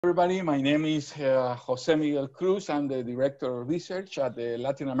Everybody, my name is Jose Miguel Cruz. I'm the Director of Research at the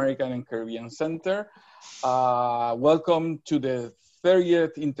Latin American and Caribbean Center. Welcome to the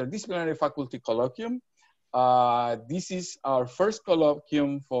 30th Interdisciplinary Faculty Colloquium. This is our first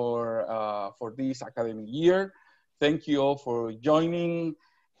colloquium for this academic year. Thank you all for joining.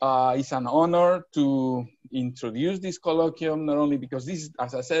 It's an honor to introduce this colloquium, not only because this,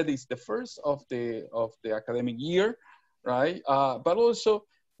 as I said, is the first of the academic year, right? But also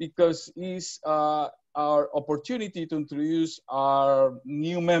because it's our opportunity to introduce our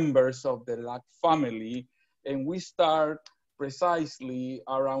new members of the LACC family. And we start precisely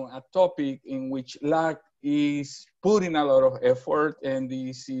around a topic in which LACC is putting a lot of effort, and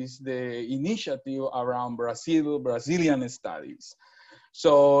this is the initiative around Brazilian studies.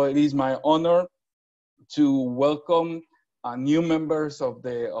 So it is my honor to welcome new members of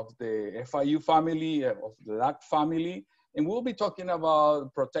the FIU family, of the LACC family. And we'll be talking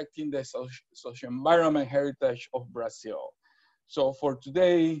about protecting the socio-environment heritage of Brazil. So for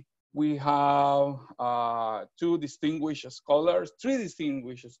today, we have three distinguished scholars.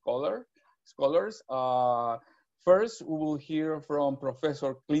 First, we will hear from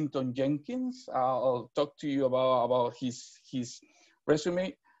Professor Clinton Jenkins. I'll talk to you about his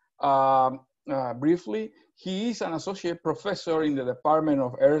resume briefly. He is an associate professor in the Department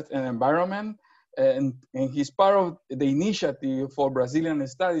of Earth and Environment, and he's part of the initiative for Brazilian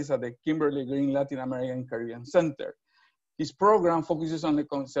studies at the Kimberly Green Latin American Caribbean Center. His program focuses on the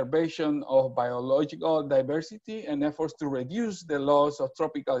conservation of biological diversity and efforts to reduce the loss of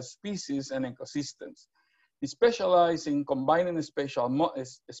tropical species and ecosystems. He specializes in combining spatial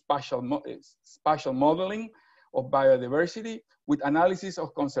modeling of biodiversity with analysis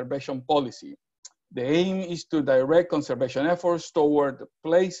of conservation policy. The aim is to direct conservation efforts toward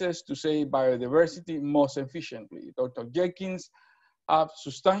places to save biodiversity most efficiently. Dr. Jenkins has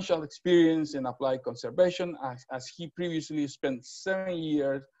substantial experience in applied conservation as he previously spent 7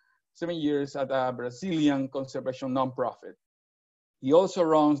 years at a Brazilian conservation nonprofit. He also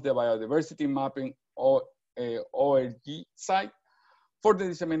runs the biodiversity mapping ORG site for the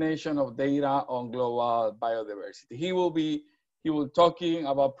dissemination of data on global biodiversity. He will be talking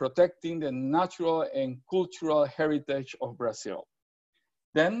about protecting the natural and cultural heritage of Brazil.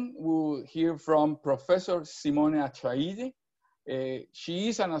 Then we'll hear from Professor Simone Athayde. She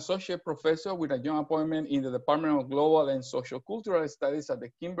is an associate professor with a joint appointment in the Department of Global and Sociocultural Studies at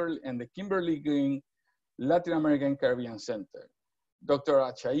the Kimberly Green Latin American Caribbean Center. Dr.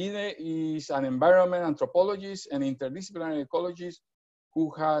 Athayde is an environment anthropologist and interdisciplinary ecologist who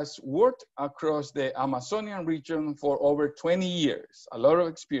has worked across the Amazonian region for over 20 years, a lot of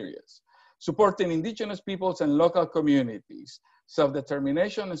experience, supporting indigenous peoples and local communities,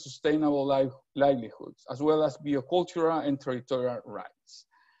 self-determination and sustainable livelihoods, as well as biocultural and territorial rights.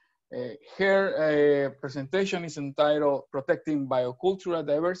 Her presentation is entitled Protecting Biocultural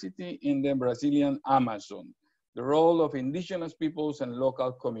Diversity in the Brazilian Amazon, the role of indigenous peoples and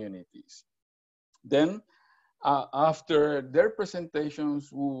local communities. Then, after their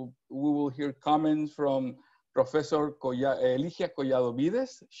presentations, we will hear comments from Professor Ligia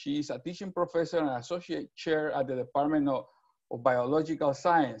Collado-Vides. She is a teaching professor and associate chair at the Department of Biological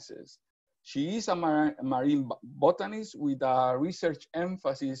Sciences. She is a marine botanist with a research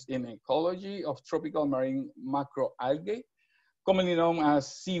emphasis in ecology of tropical marine macroalgae, commonly known as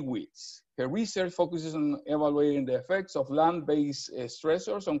seaweeds. Her research focuses on evaluating the effects of land-based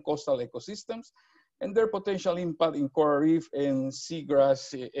stressors on coastal ecosystems and their potential impact in coral reef and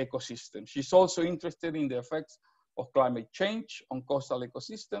seagrass ecosystems. She's also interested in the effects of climate change on coastal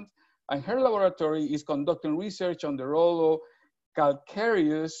ecosystems, and her laboratory is conducting research on the role of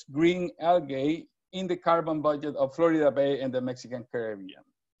calcareous green algae in the carbon budget of Florida Bay and the Mexican Caribbean.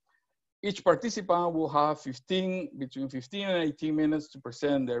 Each participant will have between 15 and 18 minutes to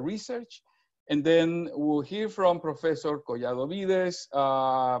present their research. And then we'll hear from Professor Collado-Vides,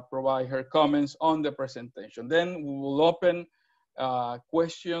 provide her comments on the presentation. Then we will open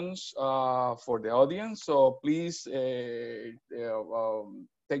questions for the audience. So please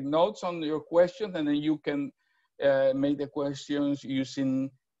take notes on your questions, and then you can make the questions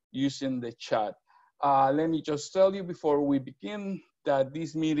using the chat. Let me just tell you before we begin that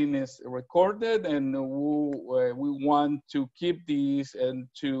this meeting is recorded, and we want to keep these and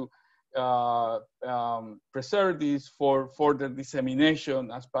to preserve these for further dissemination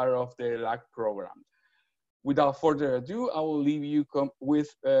as part of the LACC program. Without further ado, I will leave you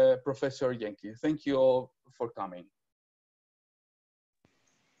with Professor Jenkins. Thank you all for coming.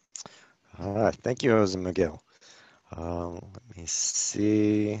 Thank you, Jose Miguel. Let me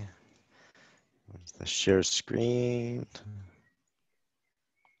see. Where's the share screen?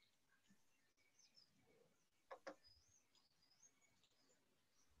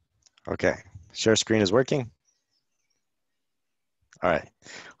 Okay, share screen is working. All right.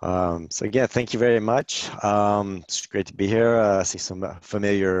 So again, thank you very much. It's great to be here. I see some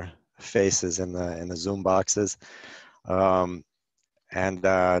familiar faces in the Zoom boxes. Just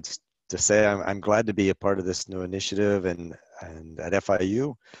to say, I'm glad to be a part of this new initiative and at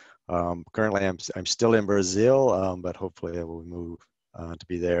FIU. Currently, I'm still in Brazil, but hopefully I will move to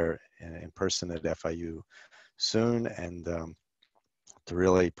be there in person at FIU soon, and to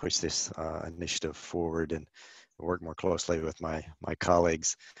really push this initiative forward and work more closely with my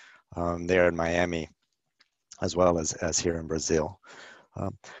colleagues there in Miami, as well as here in Brazil.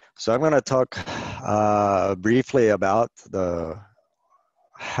 So I'm going to talk briefly about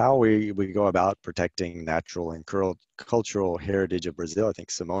how we go about protecting natural and cultural heritage of Brazil. I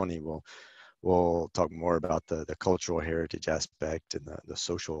think Simone will talk more about the cultural heritage aspect and the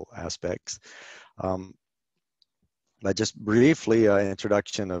social aspects. But just briefly, an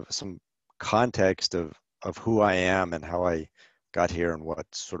introduction of some context of who I am and how I got here and what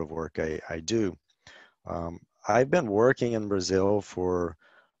sort of work I do. I've been working in Brazil for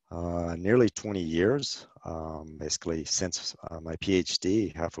nearly 20 years, basically since my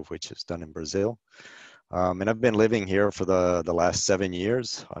PhD, half of which is done in Brazil. And I've been living here for the last 7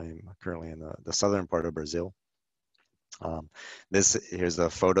 years. I'm currently in the southern part of Brazil. Here's a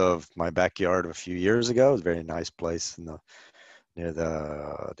photo of my backyard a few years ago. It was a very nice place near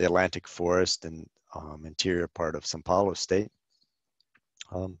the Atlantic forest and interior part of São Paulo state.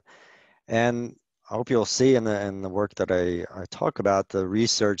 And I hope you'll see in the work that I talk about, the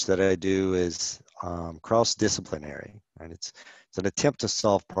research that I do is cross-disciplinary, and it's an attempt to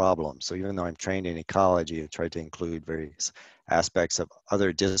solve problems. So even though I'm trained in ecology, I try to include various aspects of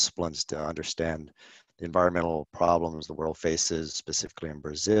other disciplines to understand the environmental problems the world faces, specifically in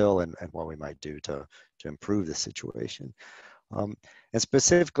Brazil, and what we might do to improve the situation. And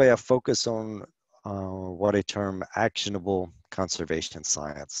specifically, I focus on what I term actionable conservation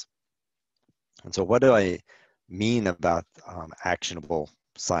science. And so what do I mean about actionable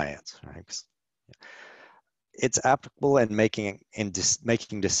science, right? It's applicable in making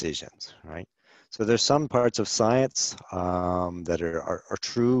decisions, right? So there's some parts of science that are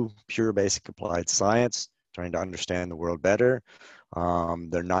true, pure, basic applied science, trying to understand the world better.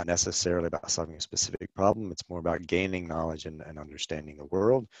 They're not necessarily about solving a specific problem. It's more about gaining knowledge and understanding the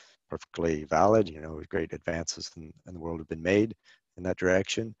world. Perfectly valid, great advances in the world have been made in that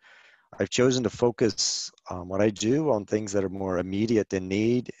direction. I've chosen to focus what I do on things that are more immediate in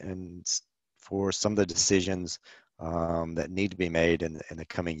need and for some of the decisions that need to be made in the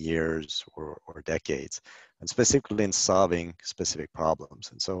coming years or decades, and specifically in solving specific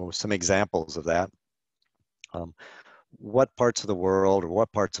problems. And so some examples of that, what parts of the world or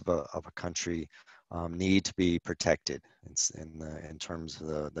what parts of a country need to be protected in terms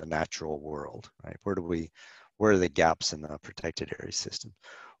of the natural world, right? Where are the gaps in the protected area system?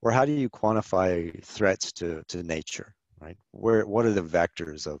 Or how do you quantify threats to nature, right? What are the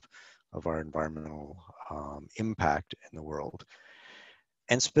vectors of our environmental impact in the world?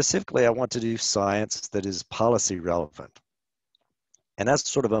 And specifically, I want to do science that is policy relevant. And that's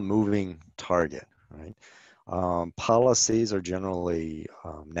sort of a moving target, right? Policies are generally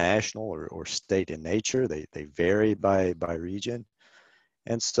national or state in nature. They vary by region.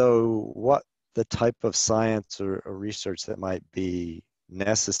 And so what the type of science or research that might be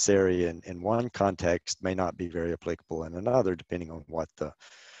necessary in one context may not be very applicable in another, depending on what the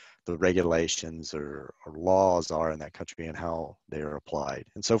regulations or laws are in that country and how they are applied.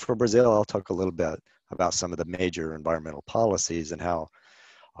 And so for Brazil, I'll talk a little bit about some of the major environmental policies and how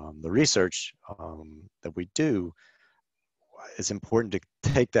the research that we do is important to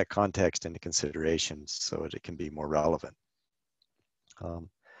take that context into consideration so that it can be more relevant.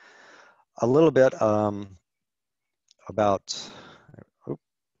 A little bit about, oh,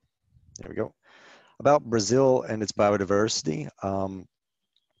 there we go, about Brazil and its biodiversity.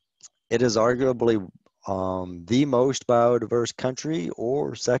 It is arguably the most biodiverse country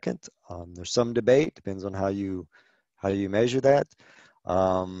or second. There's some debate, depends on how you measure that.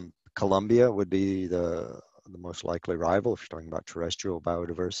 Colombia would be the most likely rival if you're talking about terrestrial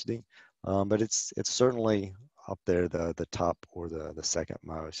biodiversity, but it's certainly up there, the top or the second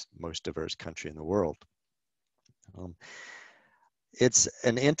most diverse country in the world. It's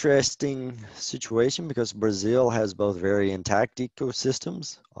an interesting situation because Brazil has both very intact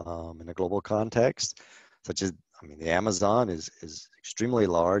ecosystems in a global context, such as, the Amazon is extremely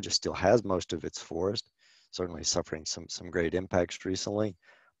large. It still has most of its forest, certainly suffering some great impacts recently,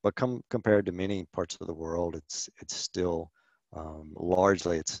 but compared to many parts of the world, it's still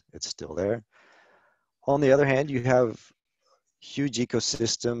largely it's still there. On the other hand, you have huge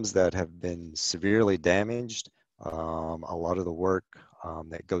ecosystems that have been severely damaged. A lot of the work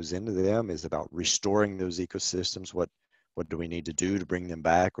that goes into them is about restoring those ecosystems. What do we need to do to bring them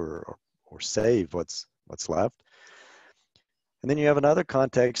back or save what's left? And then you have another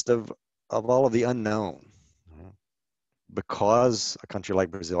context of all of the unknown. Because a country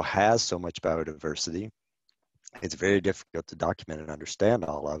like Brazil has so much biodiversity, it's very difficult to document and understand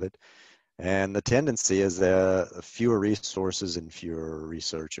all of it. And the tendency is that fewer resources and fewer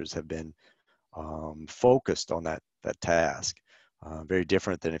researchers have been focused on that task. Very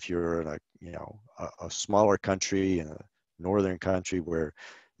different than if you're in a smaller country, in a northern country, where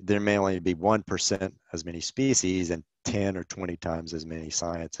there may only be 1% as many species and 10 or 20 times as many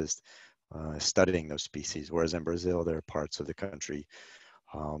scientists studying those species. Whereas in Brazil, there are parts of the country,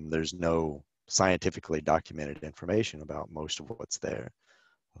 there's no scientifically documented information about most of what's there.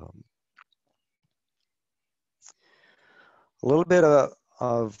 A little bit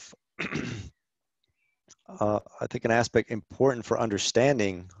of I think an aspect important for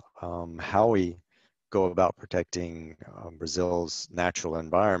understanding how we go about protecting Brazil's natural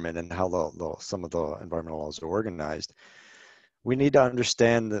environment and how some of the environmental laws are organized. We need to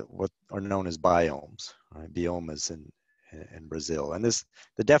understand what are known as biomes, right? Biomas in Brazil. And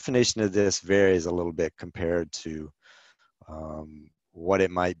the definition of this varies a little bit compared to what it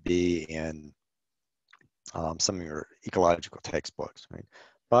might be in some of your ecological textbooks, right?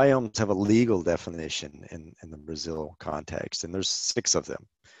 Biomes have a legal definition in the Brazil context, and there's 6 of them.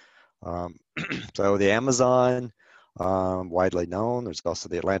 So the Amazon, widely known. There's also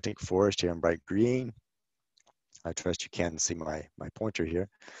the Atlantic forest here in bright green. I trust you can see my pointer here.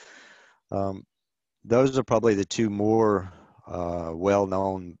 Those are probably the 2 more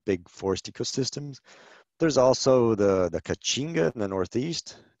well-known big forest ecosystems. There's also the Caatinga in the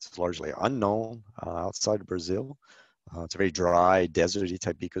northeast. It's largely unknown outside of Brazil. It's a very dry, deserty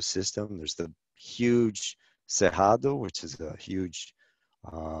type ecosystem. There's the huge Cerrado, which is a huge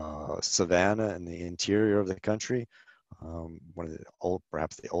savanna in the interior of the country. One of the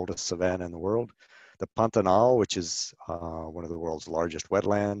perhaps the oldest savanna in the world. The Pantanal, which is one of the world's largest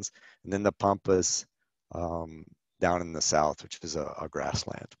wetlands, and then the Pampas down in the south, which is a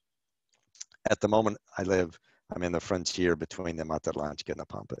grassland. At the moment I'm in the frontier between the Mata Atlântica and the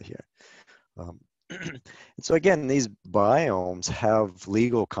Pampa here. And so again, these biomes have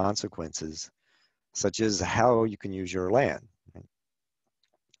legal consequences, such as how you can use your land.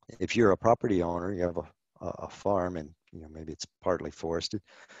 If you're a property owner, you have a farm, and maybe it's partly forested,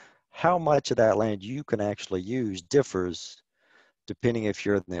 how much of that land you can actually use differs depending if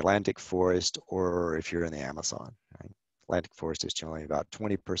you're in the Atlantic forest or if you're in the Amazon. Right? Atlantic forest is generally about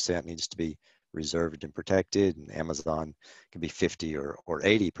 20% needs to be reserved and protected, and Amazon can be 50 or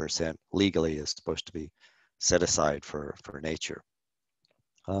 80% legally is supposed to be set aside for nature.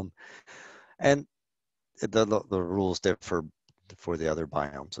 And the rules differ for the other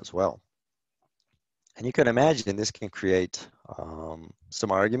biomes as well. And you can imagine this can create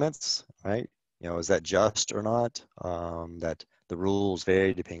some arguments, right? Is that just or not? That the rules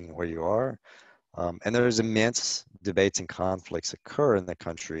vary depending on where you are. And there's immense debates and conflicts occur in the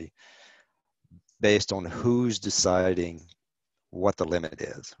country based on who's deciding what the limit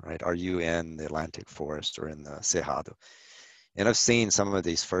is, right? Are you in the Atlantic forest or in the Cerrado? And I've seen some of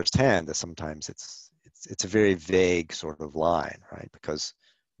these firsthand, that sometimes it's a very vague sort of line, right? Because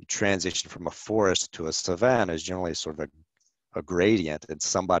you transition from a forest to a savanna is generally sort of a gradient, and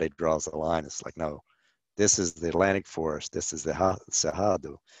somebody draws the line. It's like, no, this is the Atlantic forest, this is the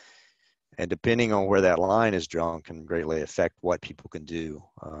Cerrado. And depending on where that line is drawn can greatly affect what people can do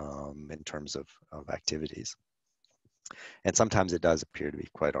in terms of activities. And sometimes it does appear to be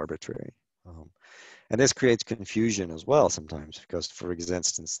quite arbitrary. And this creates confusion as well sometimes, because, for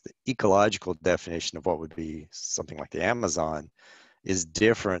instance, the ecological definition of what would be something like the Amazon is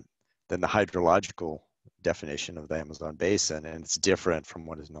different than the hydrological definition of the Amazon basin, and it's different from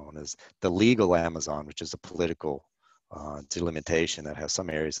what is known as the legal Amazon, which is a political delimitation that has some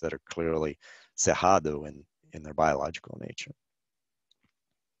areas that are clearly cerrado in their biological nature.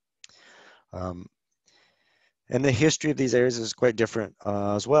 And the history of these areas is quite different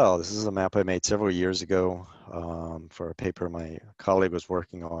as well. This is a map I made several years ago for a paper my colleague was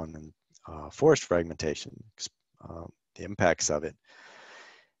working on, and forest fragmentation, the impacts of it.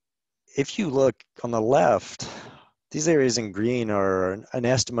 If you look on the left, these areas in green are an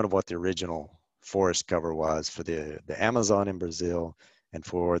estimate of what the original forest cover was for the Amazon in Brazil and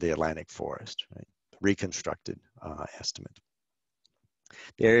for the Atlantic forest, right? Reconstructed estimate.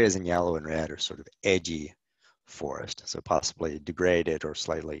 The areas in yellow and red are sort of edgy forest, so possibly degraded or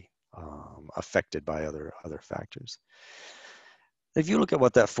slightly affected by other factors. If you look at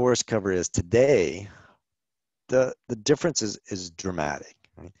what that forest cover is today, the difference is dramatic.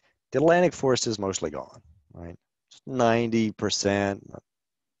 Right? The Atlantic forest is mostly gone, right? 90%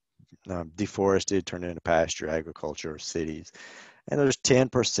 deforested, turned into pasture, agriculture, cities. And there's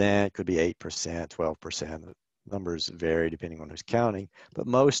 10%, could be 8%, 12%. The numbers vary depending on who's counting, but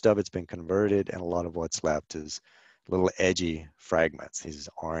most of it's been converted, and a lot of what's left is little edgy fragments, these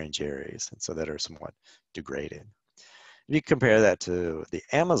orange areas, and so that are somewhat degraded. If you compare that to the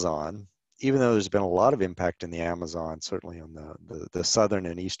Amazon, even though there's been a lot of impact in the Amazon, certainly on the southern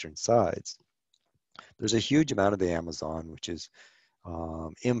and eastern sides, there's a huge amount of the Amazon which is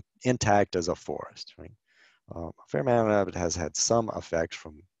intact as a forest, right? A fair amount of it has had some effect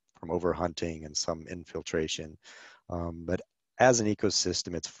from overhunting and some infiltration, but as an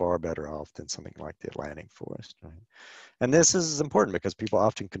ecosystem, it's far better off than something like the Atlantic forest, right? And this is important because people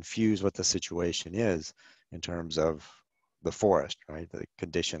often confuse what the situation is in terms of the forest, right? The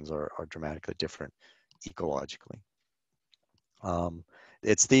conditions are dramatically different ecologically.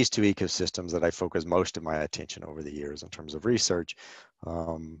 It's these two ecosystems that I focus most of my attention over the years in terms of research,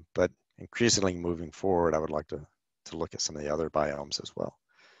 but increasingly moving forward, I would like to look at some of the other biomes as well.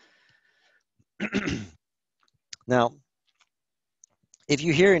 Now, if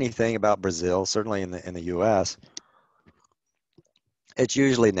you hear anything about Brazil, certainly in the US, it's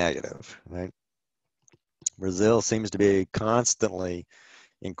usually negative, right? Brazil seems to be constantly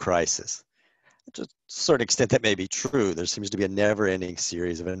in crisis. To a certain extent, that may be true. There seems to be a never-ending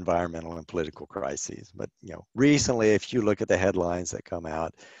series of environmental and political crises. But recently, if you look at the headlines that come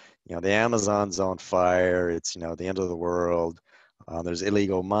out, the Amazon's on fire. It's the end of the world. There's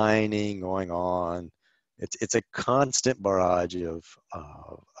illegal mining going on. It's a constant barrage of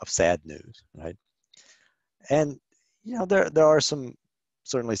sad news, right? And there are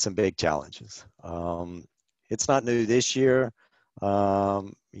certainly some big challenges. It's not new this year.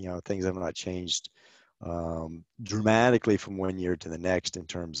 Things have not changed dramatically from one year to the next in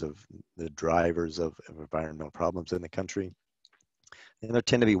terms of the drivers of environmental problems in the country. And there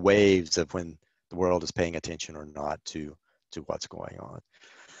tend to be waves of when the world is paying attention or not to what's going on.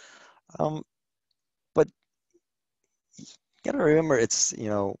 But you got to remember, it's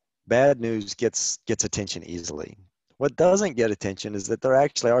bad news gets attention easily. What doesn't get attention is that there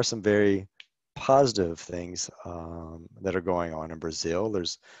actually are some very positive things that are going on in Brazil.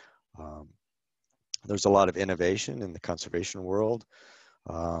 There's a lot of innovation in the conservation world.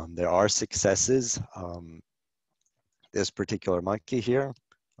 There are successes. This particular monkey here,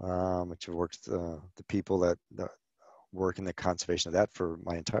 which I've worked the people that work in the conservation of that for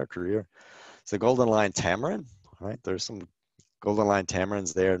my entire career. It's the golden line tamarin, right? There's some golden line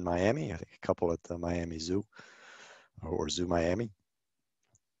tamarins there in Miami. I think a couple at the Miami Zoo or Zoo Miami.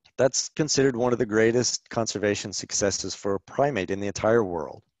 That's considered one of the greatest conservation successes for a primate in the entire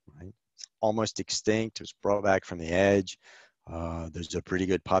world, right? It's almost extinct. It was brought back from the edge. There's a pretty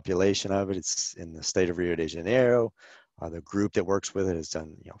good population of it. It's in the state of Rio de Janeiro. The group that works with it has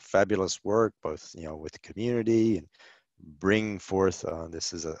done fabulous work, both with the community and bringing forth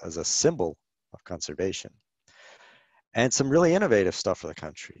this as a symbol of conservation. And some really innovative stuff for the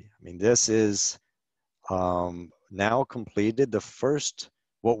country. I mean, this is now completed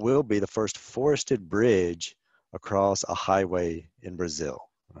what will be the first forested bridge across a highway in Brazil,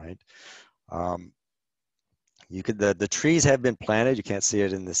 right? The trees have been planted. You can't see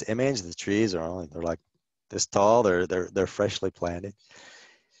it in this image. The trees they're like this tall. They're freshly planted.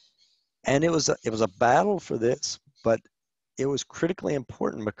 And it was a battle for this, but it was critically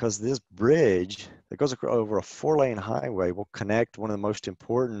important because this bridge that goes over a 4-lane highway will connect one of the most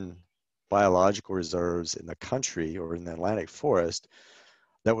important biological reserves in the country or in the Atlantic forest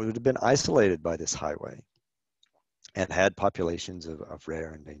that would have been isolated by this highway and had populations of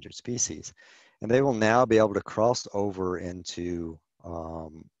rare endangered species. And they will now be able to cross over into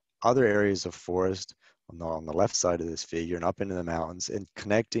other areas of forest on the left side of this figure and up into the mountains and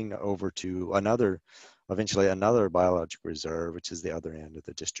connecting over to eventually another biological reserve, which is the other end of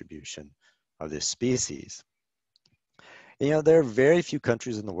the distribution of this species. There are very few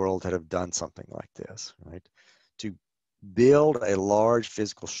countries in the world that have done something like this, right? To build a large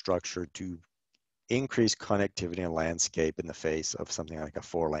physical structure to increase connectivity and landscape in the face of something like a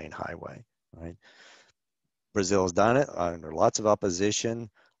 4-lane highway, right? Brazil has done it under lots of opposition.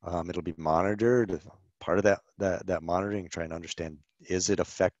 It'll be monitored. Part of that monitoring, trying to understand, is it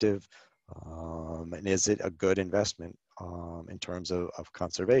effective? And is it a good investment in terms of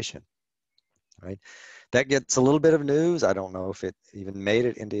conservation, right? That gets a little bit of news. I don't know if it even made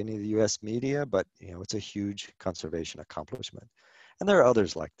it into any of the US media, but it's a huge conservation accomplishment. And there are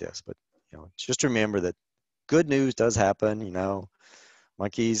others like this, but just remember that good news does happen, you know,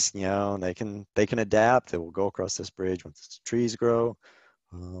 monkeys, you know, they can adapt. They will go across this bridge once the trees grow.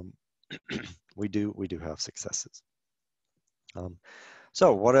 Um, we do have successes.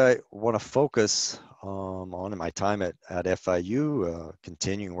 So what I want to focus on in my time at FIU,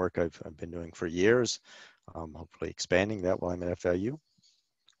 continuing work I've been doing for years, hopefully expanding that while I'm at FIU,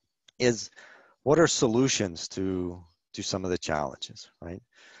 is what are solutions to some of the challenges, right?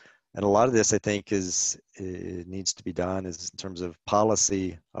 And a lot of this, I think, it needs to be done is in terms of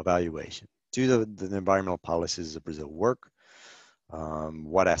policy evaluation. Do the environmental policies of Brazil work?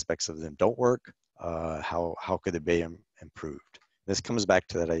 What aspects of them don't work? How could they be improved? This comes back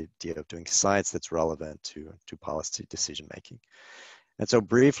to that idea of doing science that's relevant to policy decision making. And so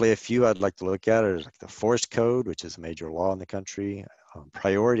briefly, a few I'd like to look at are like the Forest Code, which is a major law in the country,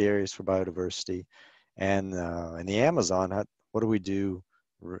 priority areas for biodiversity, and in the Amazon, what do we do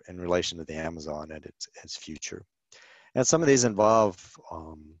in relation to the Amazon and its future? And some of these involve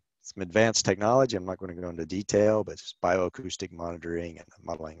some advanced technology. I'm not going to go into detail, but just bioacoustic monitoring and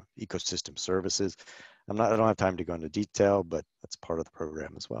modeling of ecosystem services. I don't have time to go into detail, but that's part of the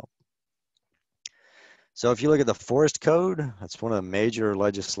program as well. So if you look at the Forest Code, that's one of the major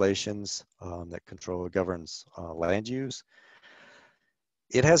legislations that governs land use.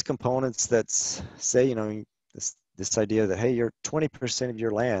 It has components that say, you know, this idea that, hey, your 20% of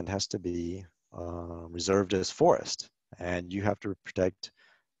your land has to be reserved as forest, and you have to protect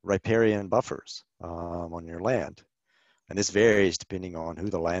riparian buffers on your land. And this varies depending on who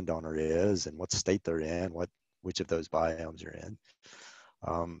the landowner is and what state they're in, which of those biomes you're in.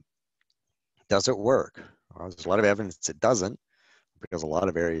 Does it work? There's a lot of evidence it doesn't, because a lot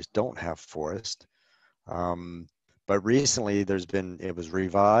of areas don't have forest. But recently it was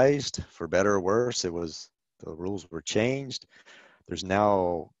revised for better or worse. The rules were changed. There's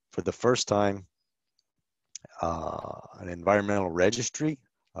now, for the first time, an environmental registry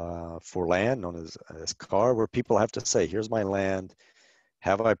for land known as CAR, where people have to say, here's my land.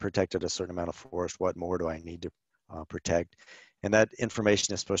 Have I protected a certain amount of forest? What more do I need to protect? And that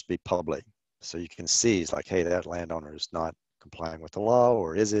information is supposed to be public. So you can see, it's like, hey, that landowner is not complying with the law,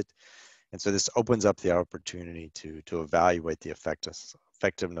 or is it? And so this opens up the opportunity to evaluate the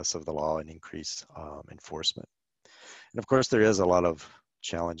effectiveness of the law and increase enforcement. And of course, there is a lot of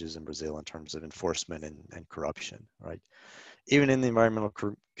challenges in Brazil in terms of enforcement and corruption, right? Even in the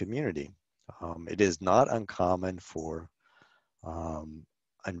environmental community, it is not uncommon for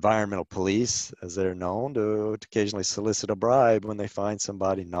environmental police, as they're known, to occasionally solicit a bribe when they find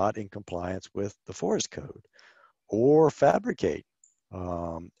somebody not in compliance with the Forest Code, or fabricate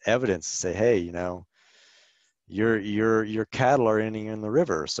evidence to say, hey, you know, your cattle are ending in the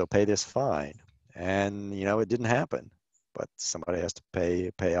river, so pay this fine. And you know, it didn't happen, but somebody has to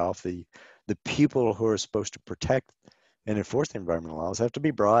pay off the people who are supposed to protect and enforce the environmental laws have to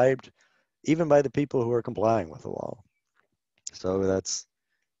be bribed, even by the people who are complying with the law. So that's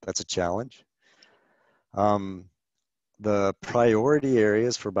a challenge. The priority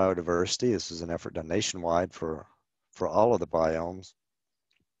areas for biodiversity, this is an effort done nationwide for all of the biomes.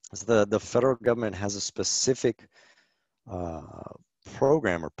 So the federal government has a specific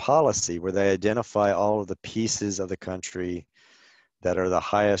program or policy where they identify all of the pieces of the country that are the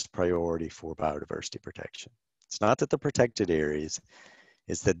highest priority for biodiversity protection. It's not that the protected areas,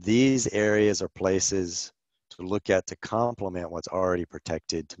 it's that these areas are places to look at to complement what's already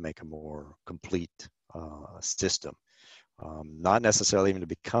protected to make a more complete system. Not necessarily even to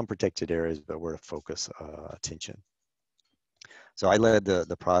become protected areas, but where to focus attention. So I led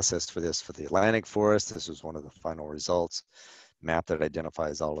the process for this for the Atlantic forest. This was one of the final results, map that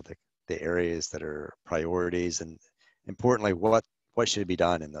identifies all of the areas that are priorities, and importantly, what should be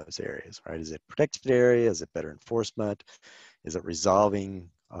done in those areas, right? Is it protected area? Is it better enforcement? Is it resolving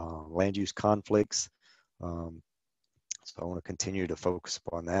land use conflicts? So I want to continue to focus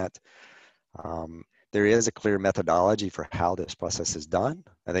upon that. There is a clear methodology for how this process is done.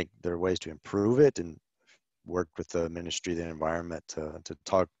 I think there are ways to improve it, and work with the Ministry of the Environment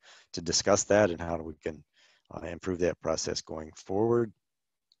to discuss that and how we can improve that process going forward.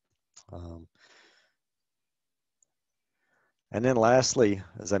 And then lastly,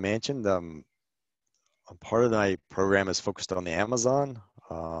 as I mentioned, part of my program is focused on the Amazon.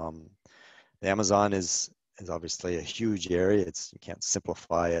 The Amazon is obviously a huge area. You can't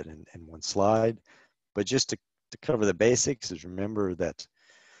simplify it in one slide, but just to cover the basics is remember that,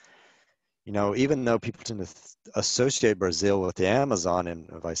 you know, even though people tend to associate Brazil with the Amazon and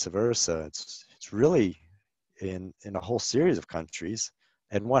vice versa, it's really in a whole series of countries.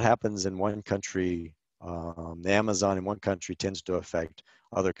 And what happens in one country the Amazon in one country tends to affect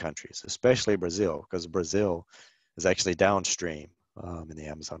other countries, especially Brazil, because Brazil is actually downstream in the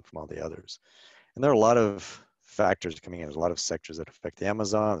Amazon from all the others. And there are a lot of factors coming in. There's a lot of sectors that affect the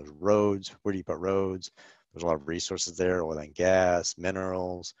Amazon. There's roads. Where do you put roads? There's a lot of resources there, oil and gas,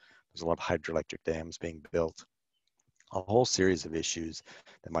 minerals. There's a lot of hydroelectric dams being built. A whole series of issues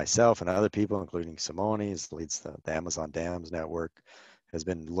that myself and other people, including Simone, who leads the Amazon Dams Network, has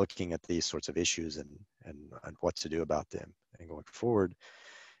been looking at these sorts of issues and what to do about them and going forward.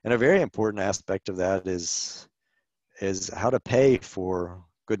 And a very important aspect of that is how to pay for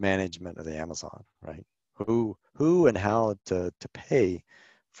good management of the Amazon, right? Who and how to pay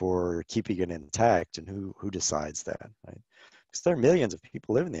for keeping it intact, and who decides that, right? Because there are millions of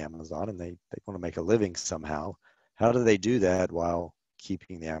people live in the Amazon and they want to make a living somehow. How do they do that while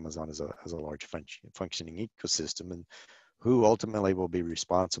keeping the Amazon as a large functioning ecosystem? And who ultimately will be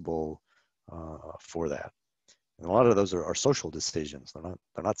responsible for that? And a lot of those are social decisions.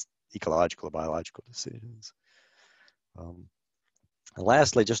 They're not ecological or biological decisions. And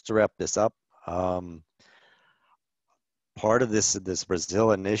lastly, just to wrap this up, part of this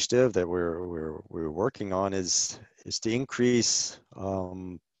Brazil initiative that we're working on is to increase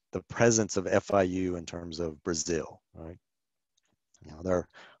the presence of FIU in terms of Brazil, right? There are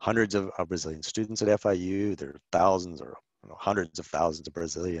hundreds of Brazilian students at FIU. There are thousands or hundreds of thousands of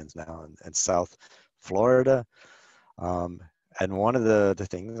Brazilians now in South Florida. And one of the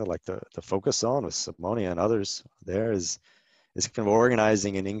things I like to focus on with Simone and others there is kind of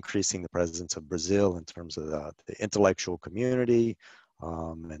organizing and increasing the presence of Brazil in terms of the intellectual community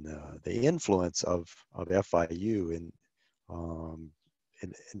and the influence of FIU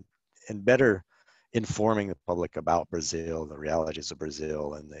in better informing the public about Brazil, the realities of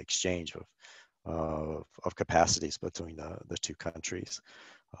Brazil, and the exchange of capacities between the two countries.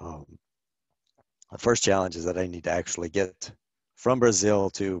 The first challenge is that I need to actually get from Brazil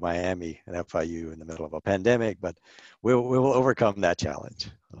to Miami and FIU in the middle of a pandemic, but we will overcome that challenge.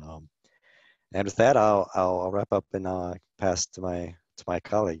 And with that, I'll wrap up and pass to my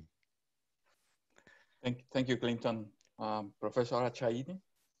colleague. Thank you, Clinton. Professor Athayde.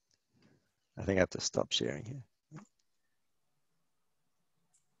 I think I have to stop sharing here.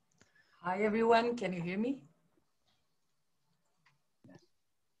 Hi, everyone. Can you hear me?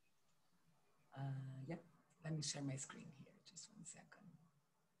 Yeah, let me share my screen here. Just 1 second.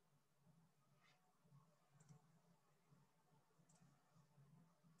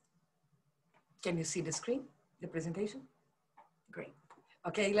 Can you see the screen, the presentation? Great.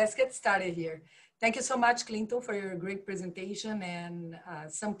 Okay, let's get started here. Thank you so much, Clinton, for your great presentation, and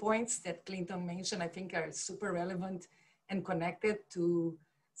some points that Clinton mentioned I think are super relevant and connected to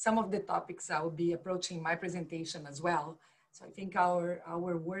some of the topics I will be approaching in my presentation as well. So I think our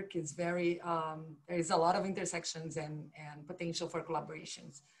work is very, there is a lot of intersections and potential for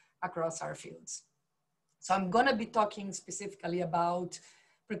collaborations across our fields. So I'm gonna be talking specifically about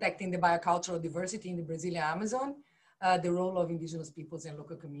protecting the biocultural diversity in the Brazilian Amazon, the role of indigenous peoples and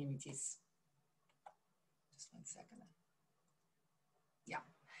local communities. Just 1 second. Yeah.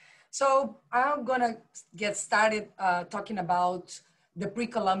 So I'm gonna get started talking about the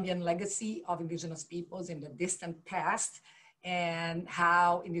pre-Columbian legacy of indigenous peoples in the distant past and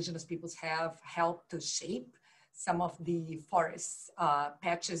how indigenous peoples have helped to shape some of the forest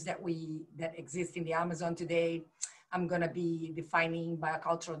patches that exist in the Amazon today. I'm gonna be defining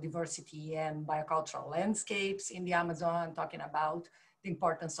biocultural diversity and biocultural landscapes in the Amazon, talking about the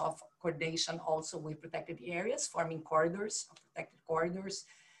importance of coordination also with protected areas, forming corridors, protected corridors.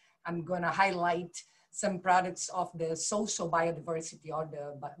 I'm gonna highlight some products of the social biodiversity or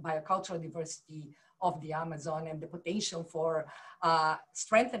the biocultural diversity of the Amazon and the potential for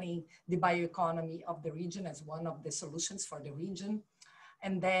strengthening the bioeconomy of the region as one of the solutions for the region.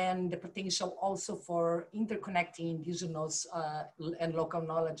 And then the potential also for interconnecting indigenous and local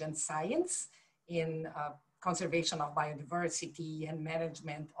knowledge and science in conservation of biodiversity and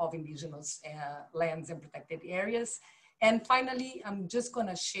management of indigenous lands and protected areas. And finally, I'm just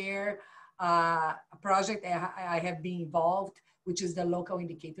gonna share a project I have been involved, which is the Local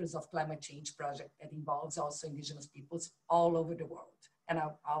Indicators of Climate Change project that involves also indigenous peoples all over the world. And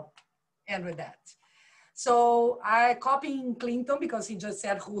I'll end with that. So I copying Clinton because he just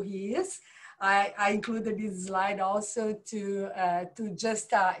said who he is. I included this slide also to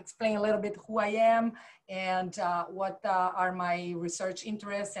just explain a little bit who I am and what are my research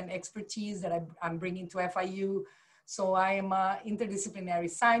interests and expertise that I'm bringing to FIU. So I am an interdisciplinary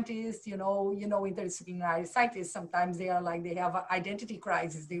scientist. You know, interdisciplinary scientists, sometimes they are like, they have an identity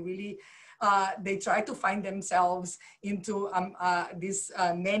crisis. They really, they try to find themselves into these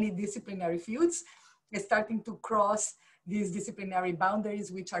many disciplinary fields. starting to cross these disciplinary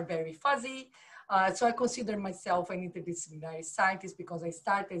boundaries, which are very fuzzy. So I consider myself an interdisciplinary scientist because I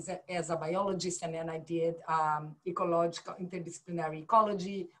started as a biologist, and then I did ecological, interdisciplinary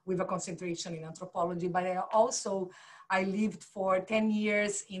ecology with a concentration in anthropology. But I lived for 10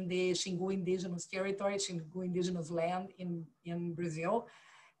 years in the Xingu Indigenous territory, Xingu Indigenous land in Brazil.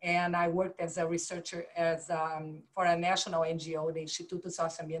 And I worked as a researcher for a national NGO, the Instituto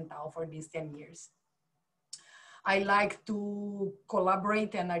Socioenvironmental, for these 10 years. I like to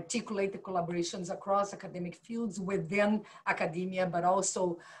collaborate and articulate the collaborations across academic fields within academia, but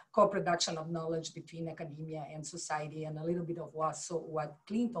also co-production of knowledge between academia and society, and a little bit of what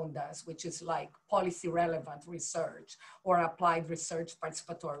Clinton does, which is like policy relevant research or applied research,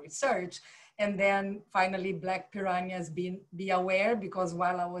 participatory research. And then finally, Black piranhas, be aware, because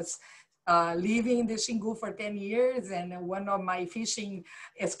while I was living in the Xingu for 10 years, and one of my fishing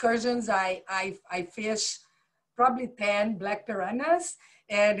excursions, I fish probably 10 black piranhas,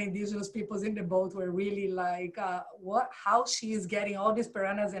 and indigenous peoples in the boat were really like, how she is getting all these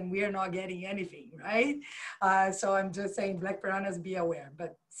piranhas and we are not getting anything, right? So I'm just saying, black piranhas, be aware.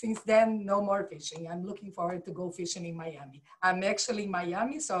 But since then, no more fishing. I'm looking forward to go fishing in Miami. I'm actually in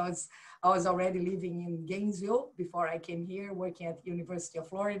Miami, so I was already living in Gainesville before I came here, working at the University of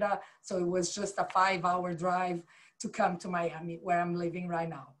Florida. So it was just a 5-hour drive to come to Miami, where I'm living right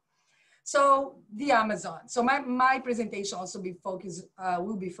now. So the Amazon. So my presentation also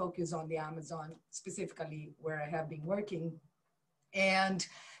will be focused on the Amazon, specifically where I have been working. And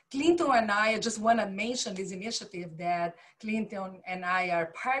Clinton and I just want to mention this initiative that Clinton and I are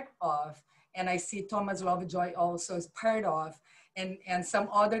part of, and I see Thomas Lovejoy also is part of, and some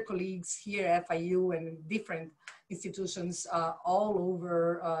other colleagues here at FIU and different institutions all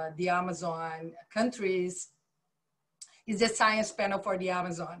over the Amazon countries, is the Science Panel for the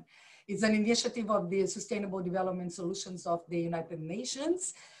Amazon. It's an initiative of the Sustainable Development Solutions of the United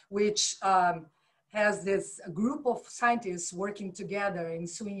Nations, which has this group of scientists working together in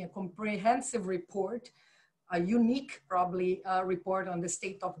issuing a comprehensive report, a unique probably report on the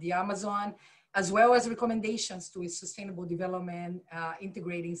state of the Amazon, as well as recommendations to its sustainable development,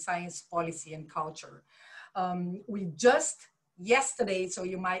 integrating science, policy, and culture. We just yesterday, so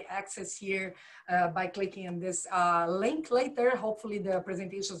you might access here by clicking on this link later. Hopefully the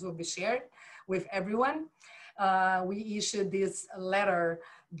presentations will be shared with everyone. We issued this letter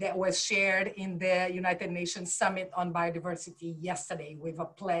that was shared in the United Nations Summit on Biodiversity yesterday with a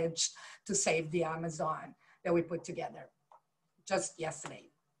pledge to save the Amazon that we put together just yesterday.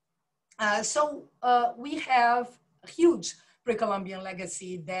 So we have a huge pre-Columbian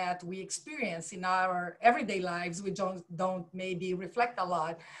legacy that we experience in our everyday lives. We don't maybe reflect a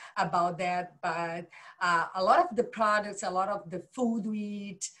lot about that, but a lot of the products, a lot of the food we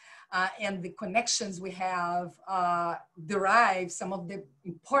eat, and the connections we have derive some of the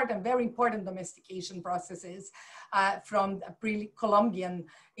important, very important domestication processes from pre-Columbian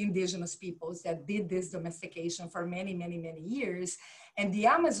indigenous peoples that did this domestication for many, many, many years. And the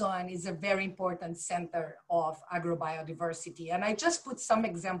Amazon is a very important center of agrobiodiversity. And I just put some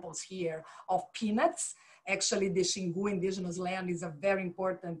examples here of peanuts. Actually, the Xingu indigenous land is a very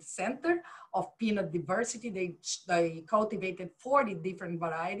important center of peanut diversity. They cultivated 40 different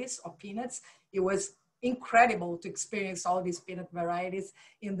varieties of peanuts. It was incredible to experience all these peanut varieties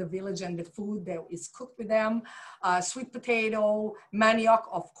in the village and the food that is cooked with them. Sweet potato, manioc,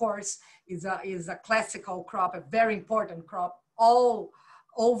 of course, is a classical crop, a very important crop all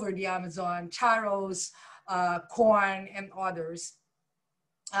over the Amazon, charros, corn, and others.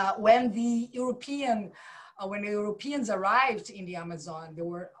 When the Europeans arrived in the Amazon, there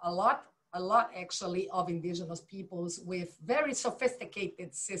were a lot actually of indigenous peoples with very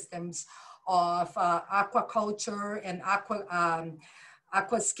sophisticated systems of aquaculture and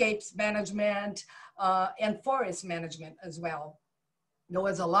aquascapes management and forest management as well. There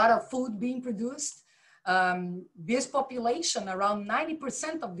was a lot of food being produced. This population, around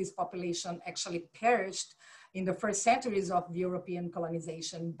 90% of this population actually perished in the first centuries of the European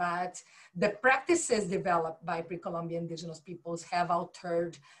colonization, but the practices developed by pre-Columbian indigenous peoples have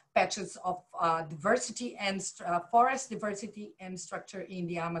altered patches of diversity and forest diversity and structure in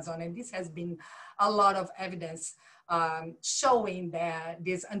the Amazon. And this has been a lot of evidence showing that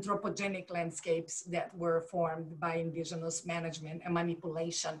these anthropogenic landscapes that were formed by indigenous management and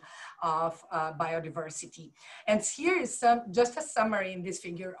manipulation of biodiversity. And here is just a summary in this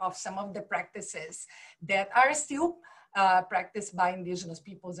figure of some of the practices that are still practiced by indigenous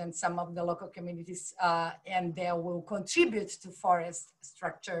peoples and some of the local communities, and they will contribute to forest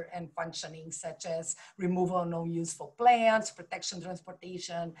structure and functioning, such as removal of non-useful plants, protection,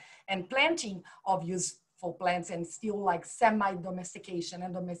 transportation, and planting of useful plants, and still like semi-domestication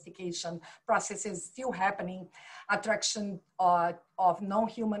and domestication processes still happening, attraction of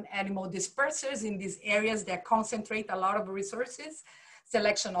non-human animal dispersers in these areas that concentrate a lot of resources,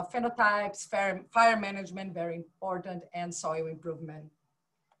 selection of phenotypes, fire management, very important, and soil improvement,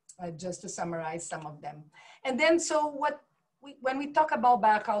 just to summarize some of them. And then, so when we talk about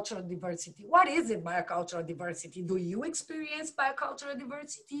biocultural diversity, what is it, biocultural diversity? Do you experience biocultural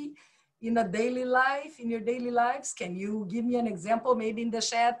diversity in a daily life, in your daily lives? Can you give me an example, maybe in the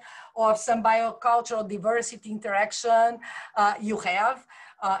chat, of some biocultural diversity interaction you have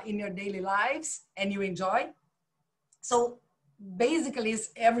in your daily lives and you enjoy? So basically it's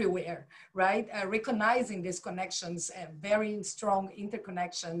everywhere, right? Recognizing these connections and very strong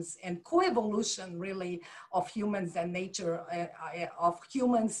interconnections and co-evolution really of humans and nature, of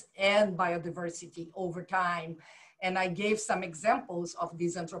humans and biodiversity over time. And I gave some examples of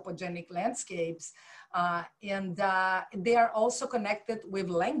these anthropogenic landscapes, and they are also connected with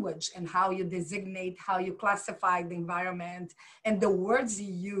language and how you designate, how you classify the environment, and the words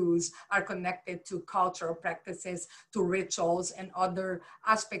you use are connected to cultural practices, to rituals and other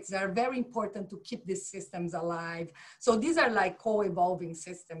aspects that are very important to keep these systems alive. So these are like co-evolving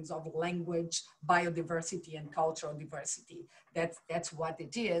systems of language, biodiversity, and cultural diversity. That's what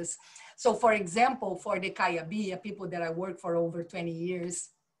it is. So for example, for the Kayabi, people that I work for over 20 years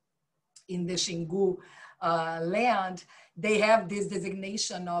in the Xingu land, they have this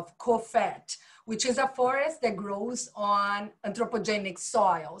designation of Kofet, which is a forest that grows on anthropogenic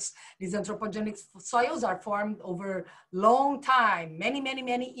soils. These anthropogenic soils are formed over long time,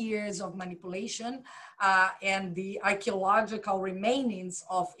 many years of manipulation, and the archaeological remainings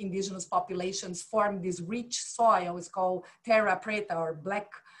of indigenous populations form this rich soil. It's called terra preta, or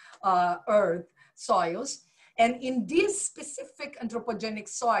black earth soils. And in these specific anthropogenic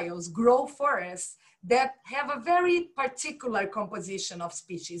soils grow forests that have a very particular composition of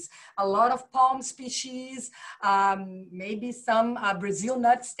species. A lot of palm species, maybe some Brazil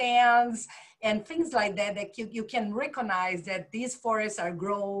nut stands, and things like that, that you can recognize that these forests are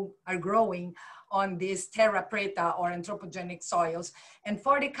growing on these terra preta or anthropogenic soils. And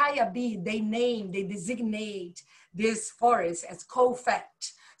for the Kayabi, they designate this forest as co-fat.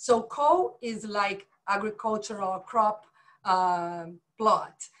 So co is like agricultural crop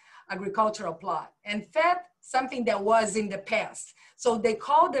plot, agricultural plot, and fat, something that was in the past. So they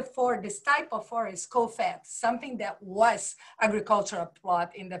call this type of forest co-fat, something that was agricultural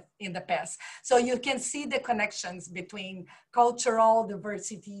plot in the past. So you can see the connections between cultural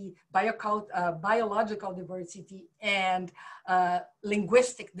diversity, biological diversity, and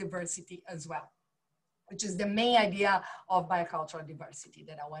linguistic diversity as well, which is the main idea of biocultural diversity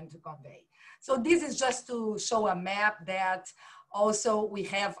that I want to convey. So this is just to show a map that also we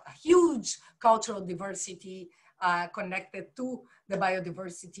have a huge cultural diversity connected to the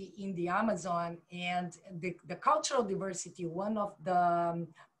biodiversity in the Amazon. And the cultural diversity, one of the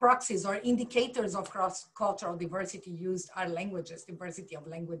proxies or indicators of cross-cultural diversity used are languages, diversity of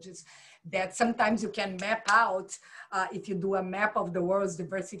languages, that sometimes you can map out. If you do a map of the world's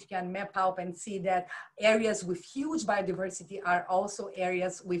diversity, you can map out and see that areas with huge biodiversity are also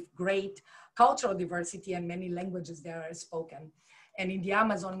areas with great cultural diversity and many languages that are spoken. And in the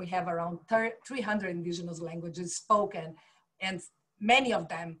Amazon, we have around 300 indigenous languages spoken, and many of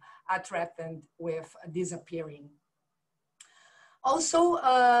them are threatened with disappearing. Also,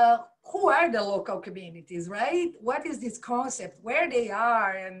 who are the local communities, right? What is this concept, where they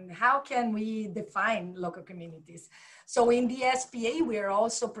are, and how can we define local communities? So in the SPA, we are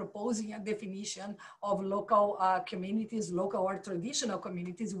also proposing a definition of local communities, local or traditional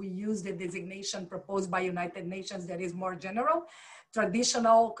communities. We use the designation proposed by United Nations that is more general.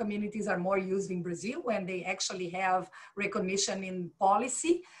 Traditional communities are more used in Brazil when they actually have recognition in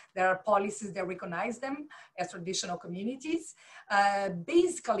policy. There are policies that recognize them as traditional communities.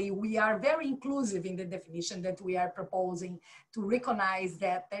 Basically, we are very inclusive in the definition that we are proposing to recognize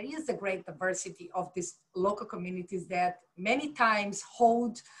that there is a great diversity of these local communities that many times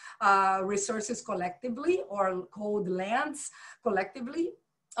hold resources collectively or hold lands collectively.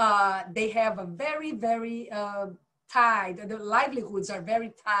 They have a very tied, the livelihoods are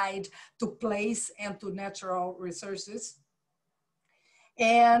very tied to place and to natural resources.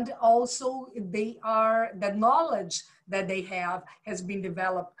 And also the knowledge that they have has been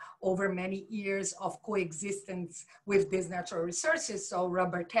developed over many years of coexistence with these natural resources. So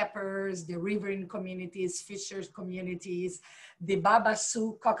rubber tappers, the riverine communities, fishers communities, the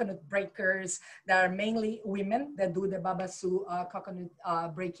Babasu coconut breakers that are mainly women that do the Babasu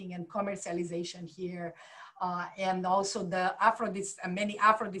coconut breaking and commercialization here. And also the many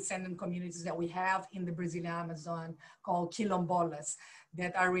Afro-descendant communities that we have in the Brazilian Amazon called quilombolas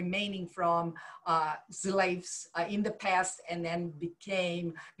that are remaining from slaves in the past and then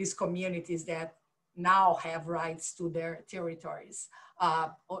became these communities that now have rights to their territories,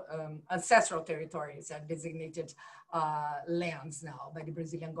 ancestral territories and designated lands now by the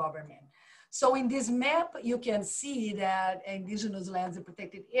Brazilian government. So in this map, you can see that indigenous lands and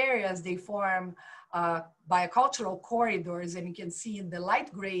protected areas, they form biocultural corridors, and you can see in the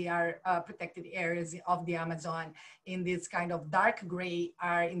light gray are protected areas of the Amazon. In this kind of dark gray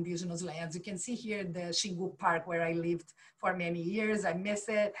are indigenous lands. You can see here the Xingu Park where I lived for many years. I miss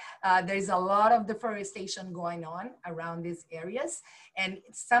it. There's a lot of deforestation going on around these areas, and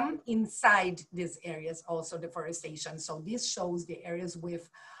some inside these areas also deforestation. So this shows the areas with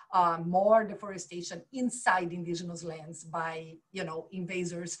more deforestation inside indigenous lands by,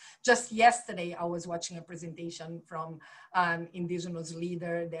 invasors. Just yesterday, I was watching a presentation from an indigenous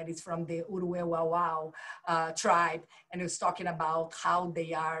leader that is from the Uruwe tribe, and he was talking about how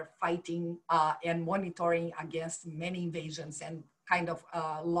they are fighting and monitoring against many invasions and kind of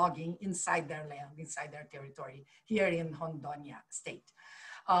logging inside their land, inside their territory here in Rondônia state.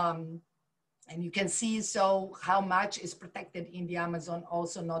 And you can see so how much is protected in the Amazon,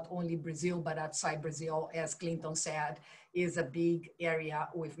 also not only Brazil, but outside Brazil, as Clinton said, is a big area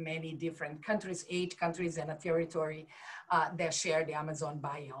with many different countries, 8 countries and a territory that share the Amazon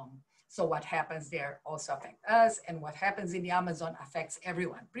biome. So what happens there also affects us, and what happens in the Amazon affects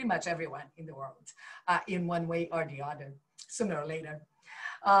everyone, pretty much everyone in the world, in one way or the other, sooner or later.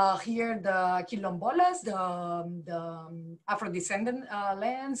 Here, the quilombolas, the Afro-descendant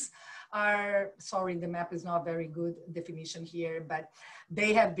lands, are, sorry, the map is not very good definition here, but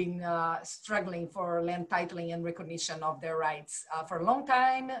they have been struggling for land titling and recognition of their rights for a long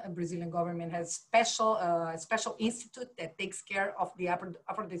time. The Brazilian government has special institute that takes care of the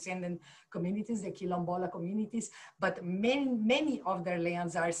Afro-descendant communities, the quilombola communities, but many of their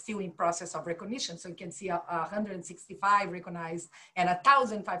lands are still in process of recognition. So you can see 165 recognized and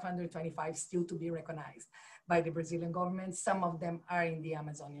 1,525 still to be recognized by the Brazilian government. Some of them are in the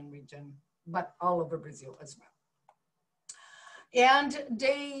Amazonian region, but all over Brazil as well. And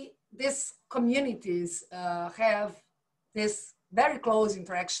these communities have this very close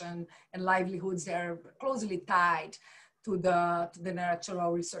interaction and livelihoods that are closely tied to the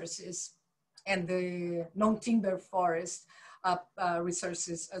natural resources and the non-timber forest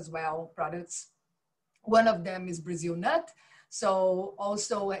resources as well, products. One of them is Brazil nut. So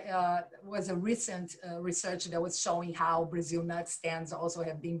also was a recent research that was showing how Brazil nut stands also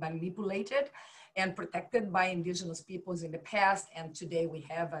have been manipulated and protected by indigenous peoples in the past. And today we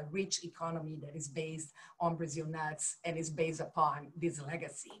have a rich economy that is based on Brazil nuts and is based upon this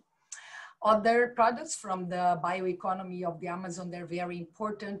legacy. Other products from the bioeconomy of the Amazon, they're very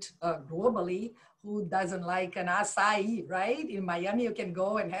important globally. Who doesn't like an acai, right? In Miami, you can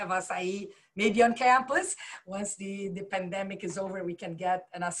go and have acai, maybe on campus. Once the pandemic is over, we can get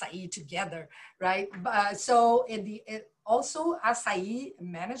an acai together, right? So also acai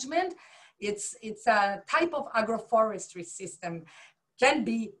management, it's a type of agroforestry system, can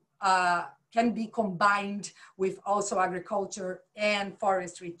be combined with also agriculture and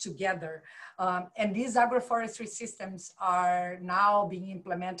forestry together. And these agroforestry systems are now being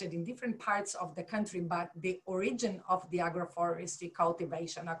implemented in different parts of the country, but the origin of the agroforestry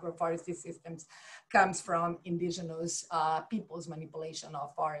cultivation, agroforestry systems comes from indigenous people's manipulation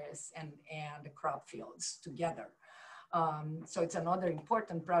of forests and the crop fields together. So it's another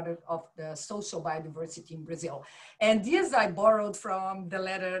important product of the social biodiversity in Brazil. And this I borrowed from the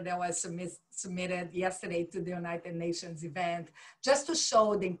letter that was submitted yesterday to the United Nations event, just to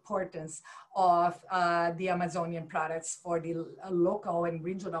show the importance of the Amazonian products for the local and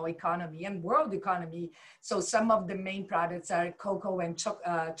regional economy and world economy. So some of the main products are cocoa and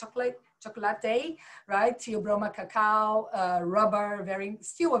chocolate, right? Theobroma cacao, rubber,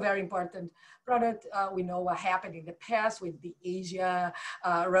 still a very important product. We know what happened in the past with the Asia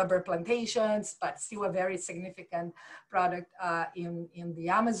rubber plantations, but still a very significant product in the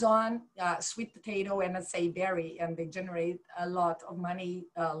Amazon. Sweet potato and acai berry, and they generate a lot of money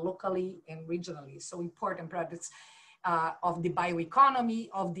locally and regionally. So important products of the bioeconomy,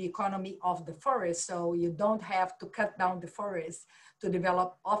 of the economy of the forest. So you don't have to cut down the forest to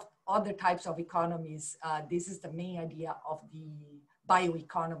develop other types of economies. This is the main idea of the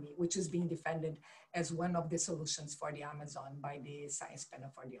bioeconomy, which is being defended as one of the solutions for the Amazon by the Science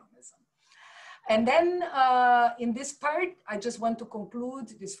Panel for the Amazon. And then in this part, I just want to conclude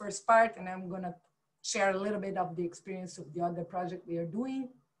this first part, and I'm gonna share a little bit of the experience of the other project we are doing,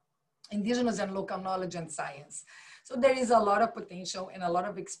 Indigenous and local knowledge and science. So there is a lot of potential and a lot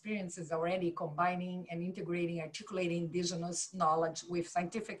of experiences already combining and integrating, articulating Indigenous knowledge with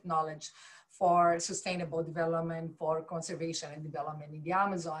scientific knowledge for sustainable development, for conservation and development in the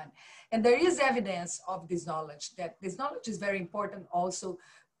Amazon. And there is evidence of this knowledge, that this knowledge is very important also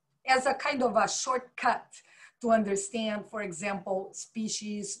as a kind of a shortcut to understand, for example,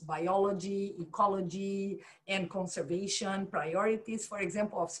 species, biology, ecology, and conservation priorities, for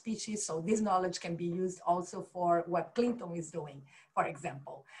example, of species. So this knowledge can be used also for what Clinton is doing, for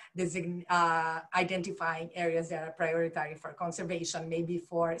example, identifying areas that are prioritary for conservation, maybe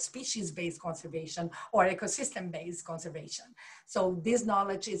for species-based conservation or ecosystem-based conservation. So this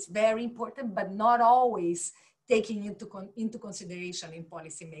knowledge is very important, but not always taking into consideration in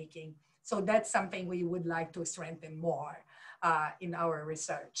policymaking. So that's something we would like to strengthen more in our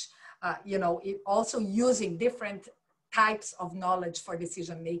research. You know, also using different types of knowledge for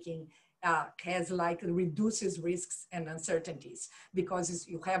decision-making reduces risks and uncertainties, because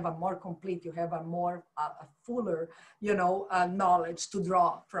you have a more complete, you have a more a fuller, you know, knowledge to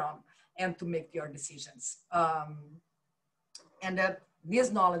draw from and to make your decisions. And that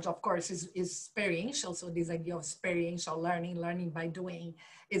this knowledge, of course, is experiential. So this idea of experiential learning, learning by doing,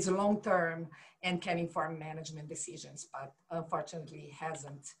 is long-term and can inform management decisions, but unfortunately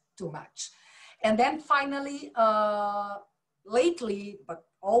hasn't too much. And then finally, lately, but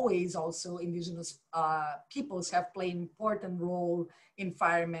always also, Indigenous peoples have played an important role in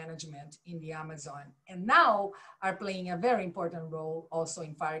fire management in the Amazon, and now are playing a very important role also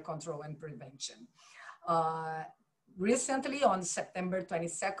in fire control and prevention. Recently, on September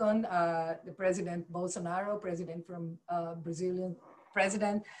 22nd, the President Bolsonaro, Brazilian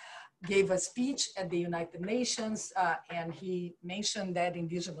president, gave a speech at the United Nations, and he mentioned that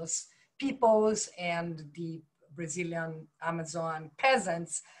Indigenous peoples and the Brazilian Amazon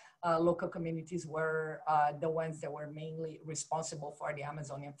peasants, local communities, were the ones that were mainly responsible for the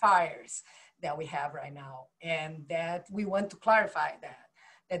Amazonian fires that we have right now. And that we want to clarify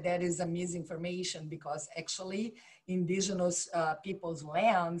that is a misinformation, because actually Indigenous people's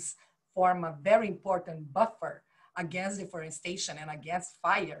lands form a very important buffer against deforestation and against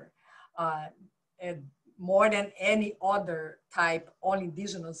fire. And more than any other type, all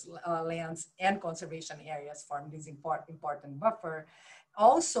Indigenous lands and conservation areas form this important buffer.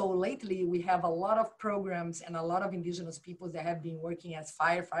 Also, lately, we have a lot of programs and a lot of Indigenous peoples that have been working as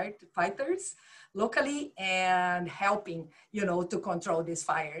firefighters locally and helping, you know, to control these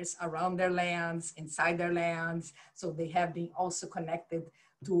fires around their lands, inside their lands. So they have been also connected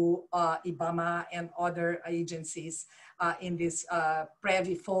to IBAMA and other agencies in this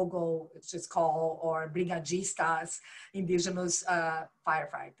Previ Fogo, which is called, or Brigadistas, Indigenous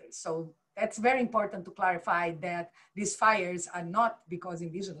firefighters. So that's very important to clarify that these fires are not because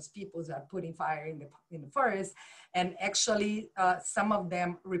Indigenous peoples are putting fire in the forest. And actually, some of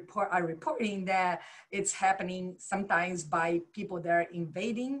them are reporting that it's happening sometimes by people that are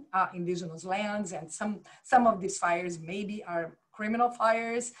invading Indigenous lands. And some of these fires maybe are criminal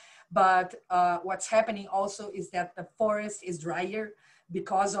fires. But what's happening also is that the forest is drier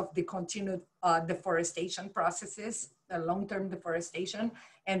because of the continued deforestation processes, the long-term deforestation,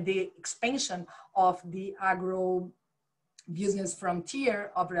 and the expansion of the agro-business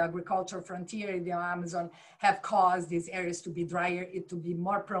frontier, of the agricultural frontier in the Amazon, have caused these areas to be drier, to be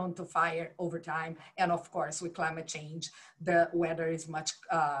more prone to fire over time. And of course, with climate change, the weather is much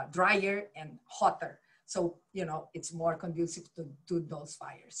drier and hotter. So, you know, it's more conducive to those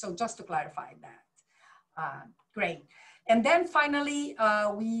fires. So just to clarify that. Great. And then finally,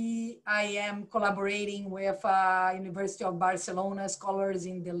 I am collaborating with University of Barcelona scholars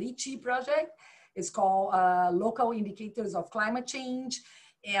in the LACC project. It's called Local Indicators of Climate Change.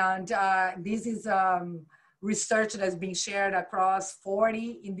 And this is research that's being shared across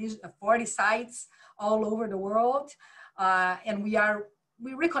 40 sites all over the world. And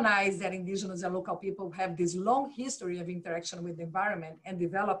we recognize that Indigenous and local people have this long history of interaction with the environment and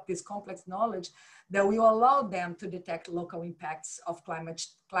develop this complex knowledge that will allow them to detect local impacts of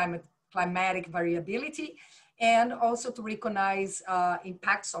climatic variability, and also to recognize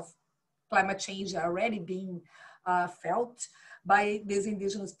impacts of climate change already being felt by these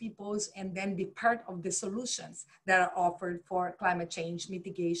Indigenous peoples, and then be part of the solutions that are offered for climate change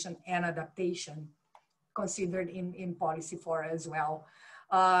mitigation and adaptation considered in policy for as well.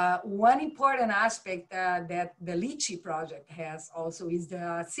 One important aspect that the LACC project has also is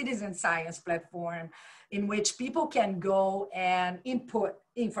the citizen science platform, in which people can go and input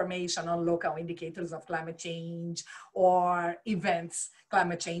information on local indicators of climate change or events,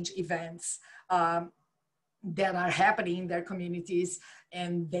 climate change events that are happening in their communities,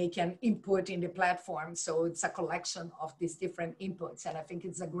 and they can input in the platform. So it's a collection of these different inputs. And I think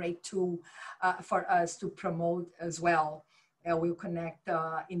it's a great tool for us to promote as well. We'll connect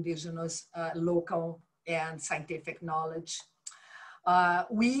indigenous, local, and scientific knowledge.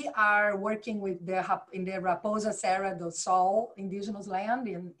 We are working with in the Raposa Serra do Sol indigenous land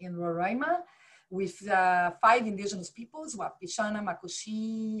in Roraima with 5 indigenous peoples, Wapixana,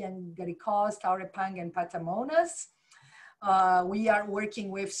 Macuxi, and Garicós, Taurepang, and Patamonas. We are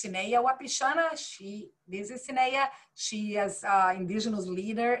working with Sineya Wapixana. This is Sineya. She is indigenous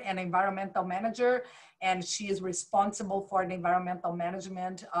leader and environmental manager, and she is responsible for the environmental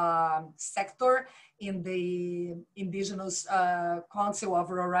management sector in the Indigenous Council of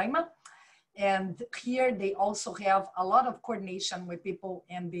Roraima. And here they also have a lot of coordination with people,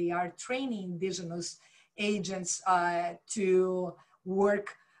 and they are training indigenous agents to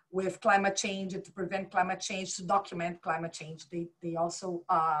work with climate change, to prevent climate change, to document climate change. They also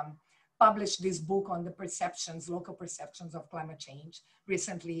published this book on the perceptions, local perceptions of climate change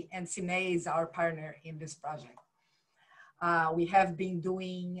recently, and Sine is our partner in this project. We have been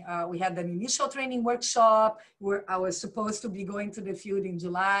doing, we had an initial training workshop where I was supposed to be going to the field in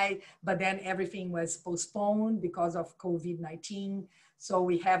July, but then everything was postponed because of COVID-19. So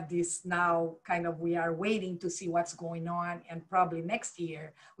we have this now kind of, we are waiting to see what's going on, and probably next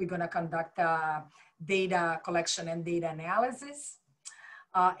year, we're gonna conduct data collection and data analysis.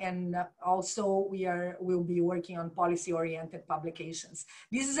 And also we'll be working on policy-oriented publications.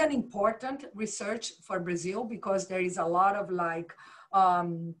 This is an important research for Brazil because there is a lot of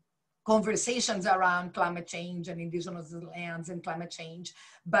conversations around climate change and indigenous lands and climate change,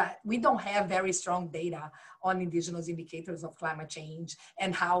 but we don't have very strong data on indigenous indicators of climate change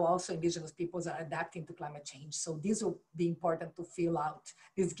and how also indigenous peoples are adapting to climate change. So this will be important to fill out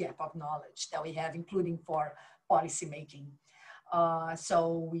this gap of knowledge that we have, including for policymaking.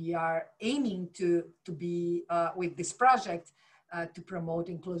 So we are aiming to be with this project to promote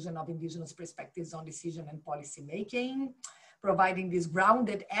inclusion of indigenous perspectives on decision and policy making, providing this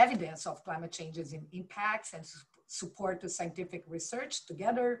grounded evidence of climate changes and impacts and support to scientific research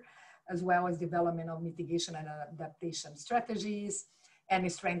together, as well as development of mitigation and adaptation strategies,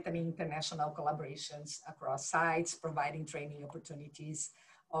 and strengthening international collaborations across sites, providing training opportunities,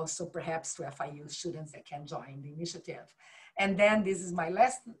 also perhaps to FIU students that can join the initiative. And then this is my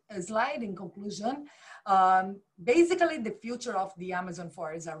last slide in conclusion. Basically, the future of the Amazon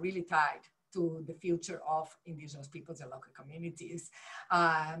forests are really tied to the future of indigenous peoples and local communities.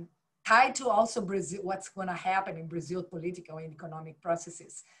 Tied to also Brazil, what's gonna happen in Brazil's political and economic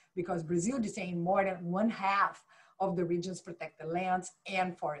processes, because Brazil detains more than 1/2 of the region's protected lands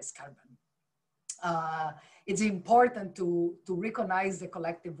and forest carbon. It's important to recognize the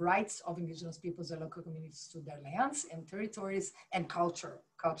collective rights of indigenous peoples and local communities to their lands and territories and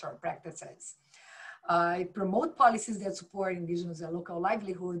cultural practices. Promote policies that support indigenous and local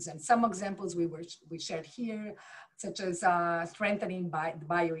livelihoods, and some examples we shared here, such as strengthening the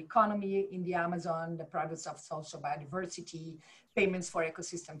bioeconomy in the Amazon, the products of social biodiversity, payments for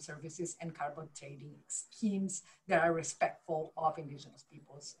ecosystem services, and carbon trading schemes that are respectful of indigenous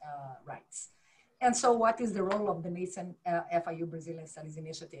people's rights. And so what is the role of the nascent FIU Brazilian Studies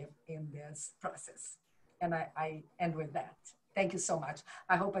Initiative in this process? And I end with that. Thank you so much.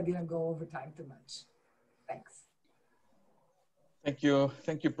 I hope I didn't go over time too much. Thanks. Thank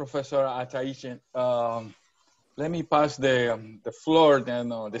you, Professor Athayde. Let me pass the floor then,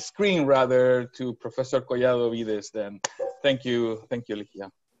 the screen rather, to Professor Collado-Vides then. Thank you, Ligia.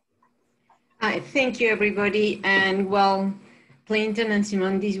 Thank you, everybody. And well, Clinton and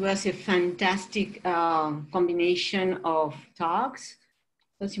Simone, this was a fantastic combination of talks.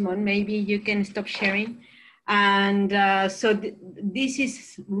 So Simone, maybe you can stop sharing. And so this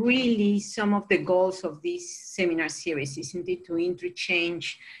is really some of the goals of this seminar series, isn't it? To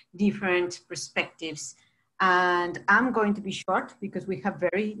interchange different perspectives. And I'm going to be short because we have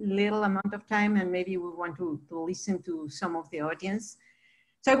very little amount of time, and maybe we want to listen to some of the audience.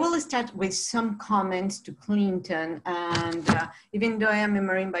 So I will start with some comments to Clinton. And even though I am a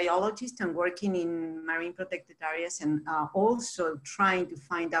marine biologist and working in marine protected areas, and also trying to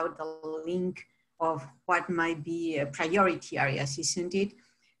find out the link of what might be priority areas, isn't it?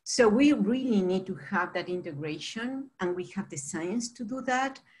 So we really need to have that integration, and we have the science to do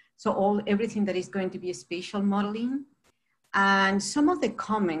that. So everything that is going to be spatial modeling. And some of the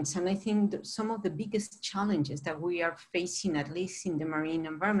comments, and I think some of the biggest challenges that we are facing, at least in the marine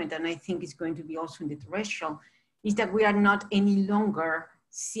environment, and I think it's going to be also in the terrestrial, is that we are not any longer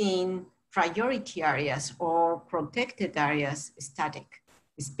seeing priority areas or protected areas static,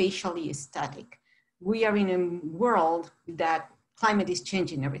 spatially static. We are in a world that climate is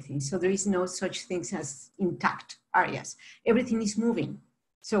changing everything. So there is no such things as intact areas. Everything is moving.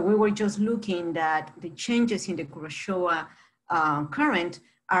 So we were just looking that the changes in the Kuroshiwa current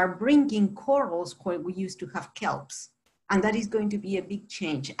are bringing corals where we used to have kelps. And that is going to be a big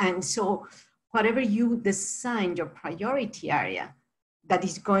change. And so whatever you design your priority area, that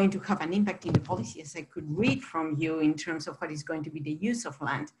is going to have an impact in the policy, as I could read from you in terms of what is going to be the use of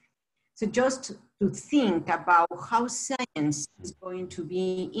land. So just to think about how science is going to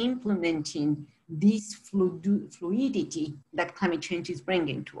be implementing this fluidity that climate change is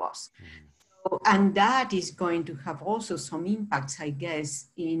bringing to us. So, and that is going to have also some impacts, I guess,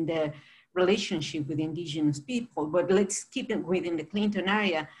 in the relationship with Indigenous people, but let's keep it within the Clinton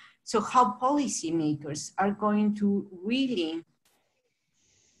area. So how policymakers are going to really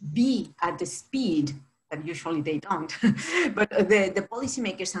be at the speed that usually they don't, but the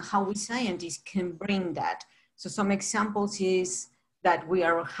policymakers and how we scientists can bring that. So some examples is that we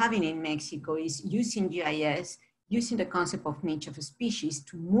are having in Mexico is using GIS, using the concept of niche of species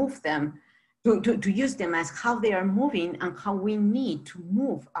to move them, to use them as how they are moving and how we need to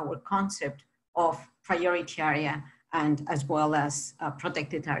move our concept of priority area and as well as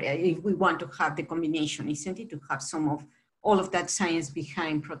protected area. If we want to have the combination, isn't it, to have some of all of that science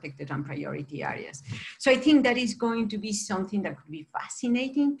behind protected and priority areas. So I think that is going to be something that could be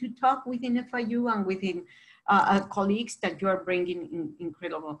fascinating to talk within FIU and within colleagues that you are bringing in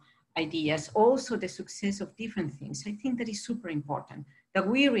incredible ideas. Also the success of different things. I think that is super important, that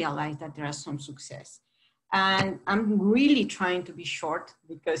we realize that there are some success. And I'm really trying to be short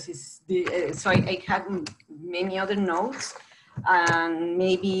because it's so I have many other notes and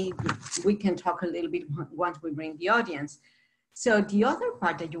maybe we can talk a little bit once we bring the audience. So the other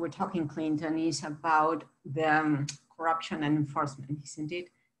part that you were talking, Clinton, is about the corruption and enforcement, isn't it?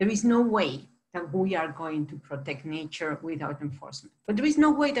 There is no way that we are going to protect nature without enforcement. But there is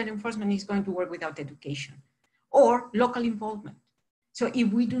no way that enforcement is going to work without education or local involvement. So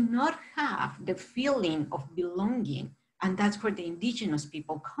if we do not have the feeling of belonging, and that's where the Indigenous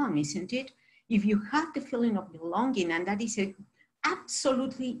people come, isn't it? If you have the feeling of belonging, and that is an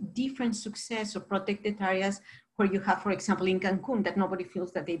absolutely different success of protected areas where you have, for example, in Cancun, that nobody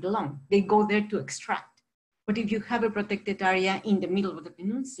feels that they belong. They go there to extract. But if you have a protected area in the middle of the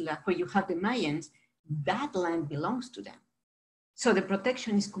peninsula where you have the Mayans, that land belongs to them. So the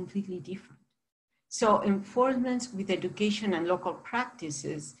protection is completely different. So enforcement with education and local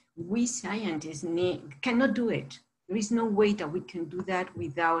practices, we scientists cannot do it. There is no way that we can do that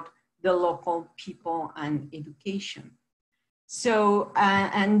without the local people and education. So,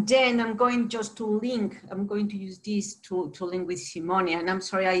 and then I'm going just to link, I'm going to use this to link with Simone. And I'm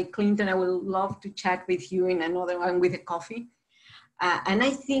sorry, Clinton, I would love to chat with you in another one with a coffee. And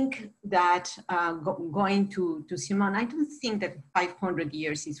I think that going to Simone, I don't think that 500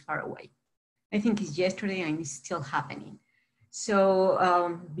 years is far away. I think it's yesterday and it's still happening.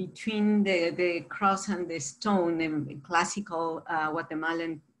 So between the cross and the stone, a classical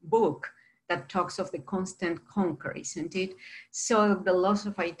Guatemalan book that talks of the constant conquer, isn't it? So the loss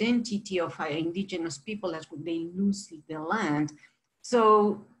of identity of our Indigenous people as they lose the land.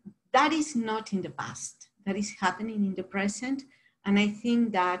 So that is not in the past, that is happening in the present. And I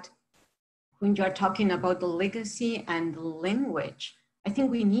think that when you're talking about the legacy and the language, I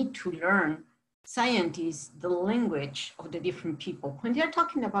think we need to learn, scientists, the language of the different people. When they're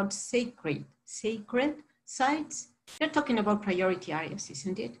talking about sacred sites, they're talking about priority areas,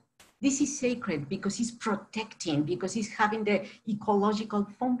 isn't it? This is sacred because it's protecting, because it's having the ecological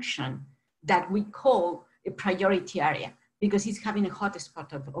function that we call a priority area, because it's having a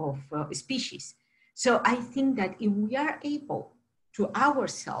hotspot of species. So I think that if we are able to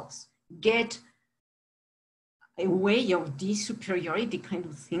ourselves get a way of this superiority kind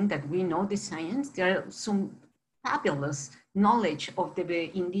of thing that we know the science, there are some fabulous knowledge of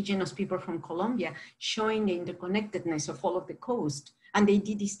the Indigenous people from Colombia showing the interconnectedness of all of the coast. And they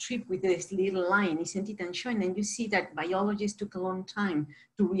did this trip with this little line, isn't it? And showing, and you see that biologists took a long time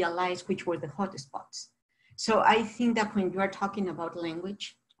to realize which were the hotspots. So I think that when you are talking about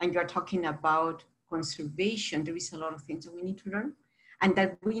language and you're talking about conservation, there is a lot of things that we need to learn, and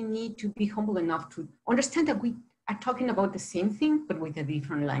that we need to be humble enough to understand that we are talking about the same thing, but with a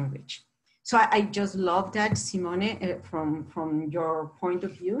different language. So I just love that, Simone, from your point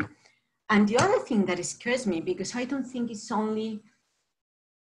of view. And the other thing that scares me, because I don't think it's only,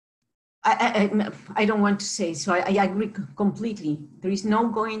 I don't want to say, so I agree completely. There is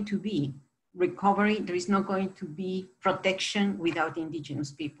not going to be recovery, there is not going to be protection without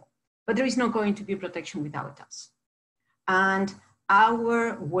Indigenous people, but there is not going to be protection without us. And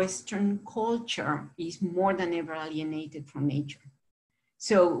our Western culture is more than ever alienated from nature.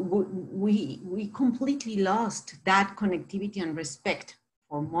 So we completely lost that connectivity and respect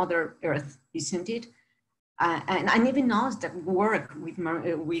for Mother Earth, isn't it? And even us that work with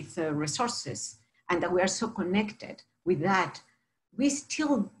resources and that we are so connected with that, we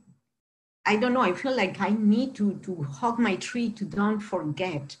still, I don't know, I feel like I need to hug my tree to don't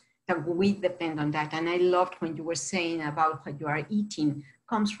forget that we depend on that. And I loved when you were saying about what you are eating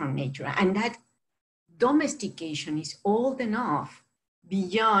comes from nature. And that domestication is old enough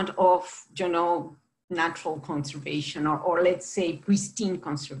beyond of, you know, natural conservation or let's say pristine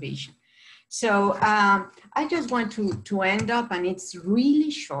conservation. So I just want to end up, and it's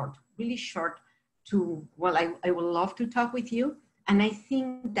really short to, well, I would love to talk with you. And I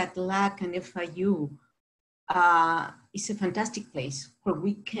think that LACC and FIU is a fantastic place where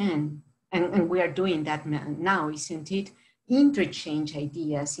we can, and we are doing that now, isn't it? Interchange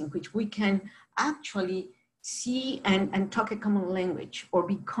ideas in which we can actually see and talk a common language or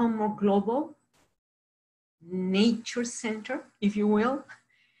become more global, nature center, if you will.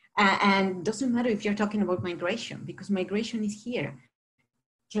 And doesn't matter if you're talking about migration, because migration is here.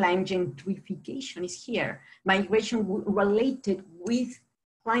 Climate gentrification is here. Migration related with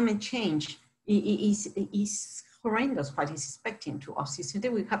climate change is horrendous what is expecting to us. Isn't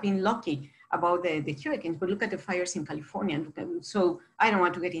it? We have been lucky about the hurricanes, but look at the fires in California. So I don't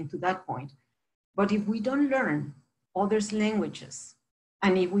want to get into that point. But if we don't learn others' languages,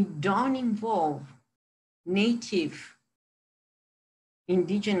 and if we don't involve native,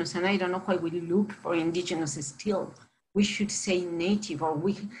 Indigenous, and I don't know why we look for Indigenous still, we should say native, or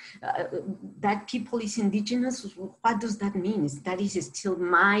that people is Indigenous, what does that mean? That is still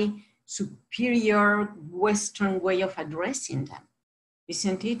my superior Western way of addressing them.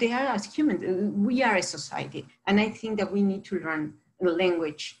 Isn't it? They are as humans, we are a society. And I think that we need to learn the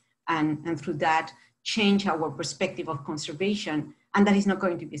language and through that change our perspective of conservation. And that is not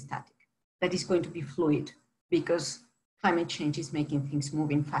going to be static. That is going to be fluid, because climate change is making things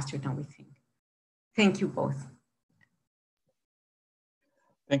moving faster than we think. Thank you both.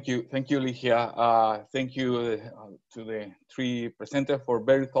 Thank you, Ligia. Thank you to the three presenters for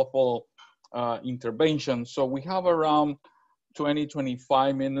very thoughtful interventions. So we have around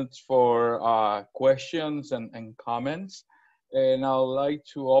 20-25 minutes for questions and comments. And I'd like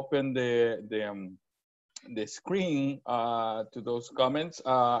to open the screen to those comments.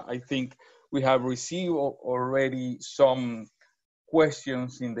 I think we have received already some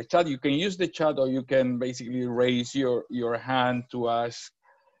questions in the chat. You can use the chat, or you can basically raise your hand to ask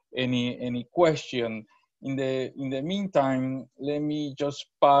any question. In the meantime, let me just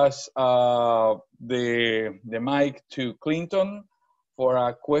pass the mic to Clinton for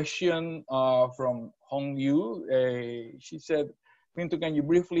a question from Hong Yu. She said, Clinton, can you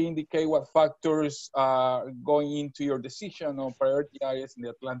briefly indicate what factors are going into your decision on priority areas in the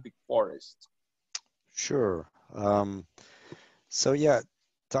Atlantic forest? Sure. So yeah,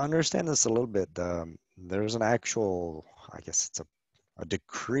 to understand this a little bit, there's an actual, I guess it's a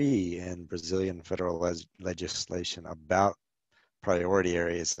decree in Brazilian federal legislation about priority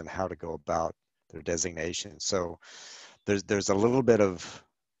areas and how to go about their designation. So there's a little bit of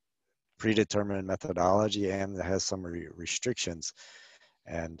predetermined methodology, and it has some restrictions.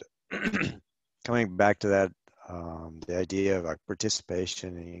 And coming back to that, the idea of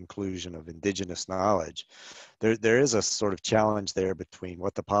participation and inclusion of Indigenous knowledge, there is a sort of challenge there between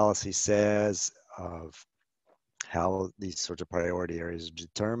what the policy says of how these sorts of priority areas are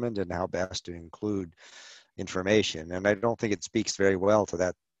determined and how best to include information. And I don't think it speaks very well to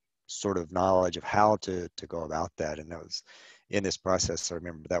that sort of knowledge of how to go about that. And that was in this process, I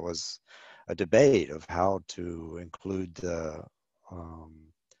remember that was a debate of how to include the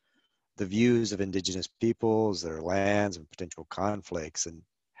views of Indigenous peoples, their lands, and potential conflicts, and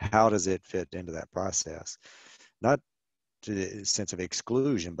how does it fit into that process? Not to the sense of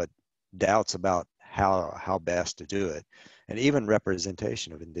exclusion, but doubts about how best to do it, and even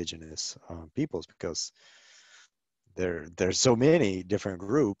representation of Indigenous peoples, because there's so many different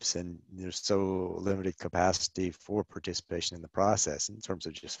groups and there's so limited capacity for participation in the process in terms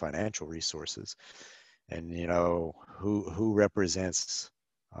of just financial resources. And you know, who represents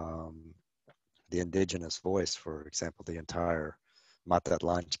the Indigenous voice, for example, the entire Mata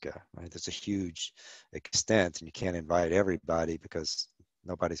Atlântica, right? There's a huge extent, and you can't invite everybody because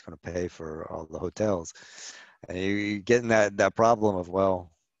nobody's going to pay for all the hotels. And you're getting that problem of,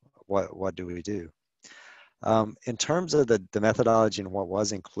 well, what do we do? In terms of the methodology and what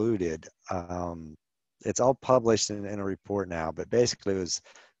was included, it's all published in a report now, but basically it was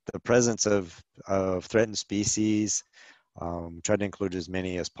the presence of threatened species. Tried to include as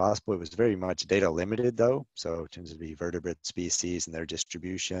many as possible. It was very much data limited though. So it tends to be vertebrate species and their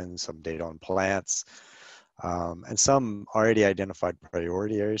distribution, some data on plants, and some already identified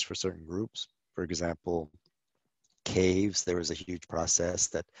priority areas for certain groups. For example, caves, there was a huge process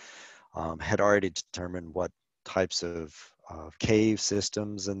that had already determined what types of cave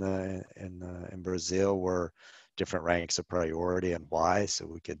systems in Brazil were different ranks of priority and why, so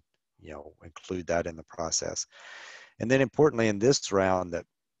we could, you know, include that in the process. And then importantly in this round that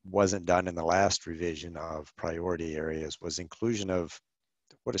wasn't done in the last revision of priority areas was inclusion of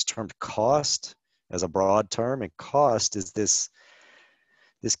what is termed cost as a broad term. And cost is this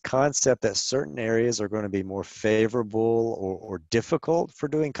concept that certain areas are going to be more favorable or difficult for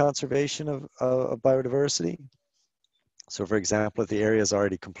doing conservation of biodiversity. So for example, if the area is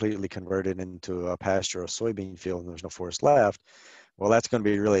already completely converted into a pasture or soybean field and there's no forest left, well, that's going to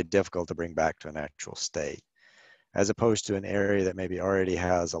be really difficult to bring back to a natural state, as opposed to an area that maybe already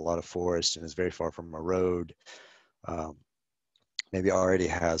has a lot of forest and is very far from a road, maybe already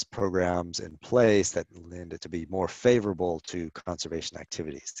has programs in place that lend it to be more favorable to conservation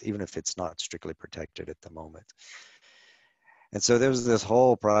activities, even if it's not strictly protected at the moment. And so there was this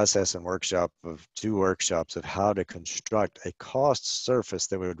whole process and workshop of 2 workshops of how to construct a cost surface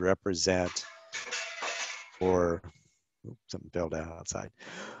that would represent for, oops, something fell down outside.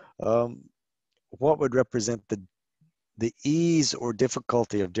 What would represent the ease or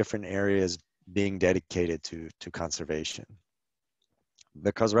difficulty of different areas being dedicated to conservation.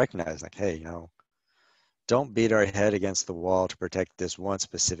 Because recognize, like, hey, you know, don't beat our head against the wall to protect this one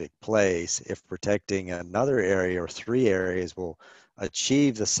specific place if protecting another area or 3 areas will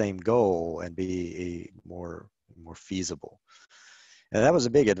achieve the same goal and be more feasible. And that was a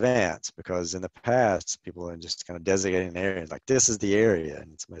big advance, because in the past, people are just kind of designating areas like, this is the area.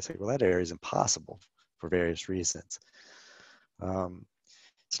 And somebody say, well, that area is impossible for various reasons.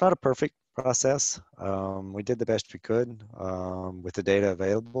 It's not a perfect process. We did the best we could with the data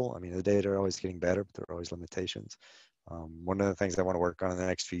available. I mean, the data are always getting better, but there are always limitations. One of the things I want to work on in the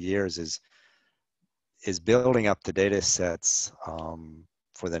next few years is building up the data sets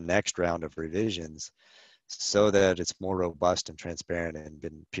for the next round of revisions, so that it's more robust and transparent and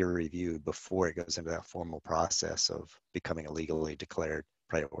been peer reviewed before it goes into that formal process of becoming a legally declared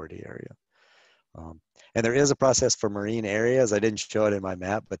priority area. And there is a process for marine areas. I didn't show it in my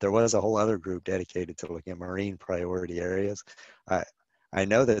map, but there was a whole other group dedicated to looking at marine priority areas. I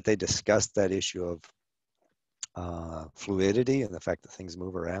know that they discussed that issue of fluidity and the fact that things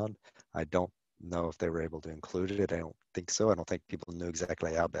move around. I don't know if they were able to include it. I don't think so. I don't think people knew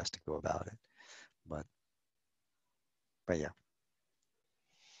exactly how best to go about it. But yeah.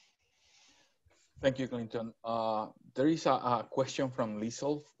 Thank you, Clinton. There is a question from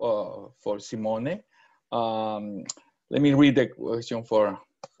Liesel for Simone. Let me read the question for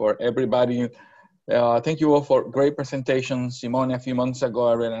everybody. Thank you all for great presentation. Simone, a few months ago,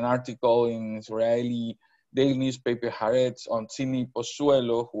 I read an article in Israeli daily newspaper Haaretz on Sidney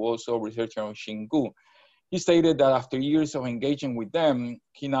Pozuelo, who also researched on Xingu. He stated that after years of engaging with them,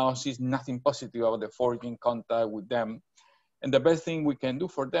 he now sees nothing positive about the forging contact with them. And the best thing we can do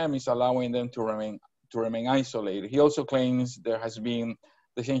for them is allowing them to remain isolated. He also claims there has been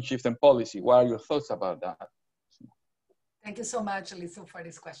the same shift in policy. What are your thoughts about that? Thank you so much, Lisa, for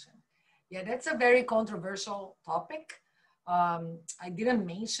this question. Yeah, that's a very controversial topic. I didn't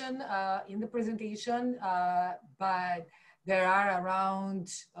mention in the presentation, but there are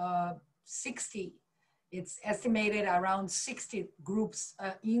around 60, it's estimated around 60 groups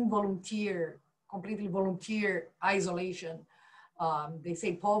in completely volunteer isolation. They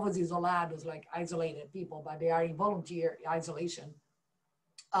say povos isolados, like isolated people, but they are in volunteer isolation.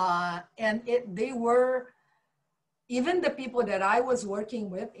 And they were, even the people that I was working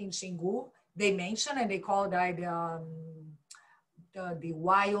with in Xingu, they mentioned and they called that the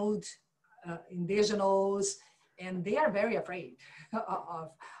wild indigenous, and they are very afraid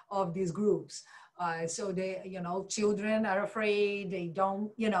of these groups. So they, you know, children are afraid. They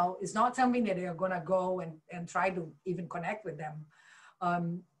don't, you know, it's not something that they're gonna go and try to even connect with them.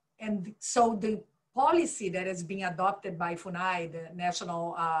 And so the policy that is being adopted by FUNAI, the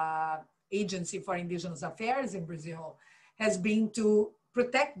National Agency for Indigenous Affairs in Brazil, has been to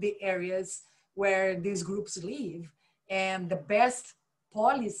protect the areas where these groups live And the best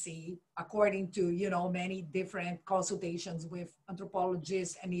policy, according to, you know, many different consultations with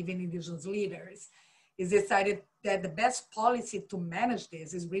anthropologists and even indigenous leaders, is decided that the best policy to manage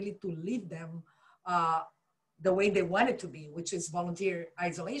this is really to leave them the way they want it to be, which is volunteer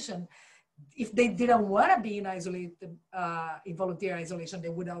isolation. If they didn't want to be in in volunteer isolation, they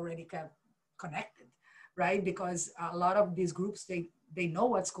would already get connected, right? Because a lot of these groups, they know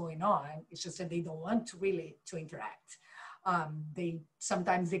what's going on. It's just that they don't want to really to interact.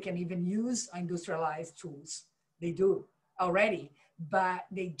 Sometimes they can even use industrialized tools. They do already, but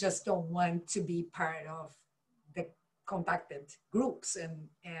they just don't want to be part of the contacted groups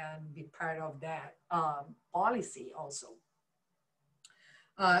and be part of that policy also.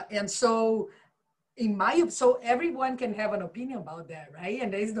 And so so everyone can have an opinion about that, right?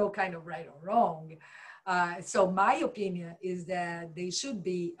 And there's no kind of right or wrong. So my opinion is that they should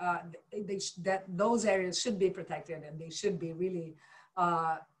be, that those areas should be protected, and they should be really,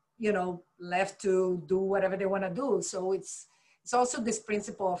 you know, left to do whatever they want to do. So it's also this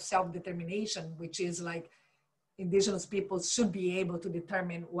principle of self-determination, which is like indigenous peoples should be able to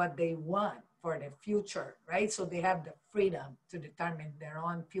determine what they want for the future, right? So they have the freedom to determine their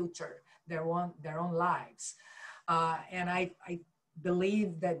own future, their own lives. And I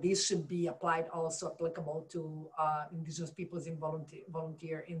believe that this should be applied, also applicable to indigenous peoples in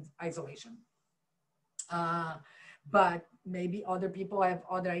volunteer in isolation. But maybe other people have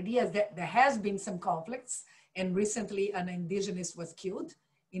other ideas. There has been some conflicts, and recently an indigenous was killed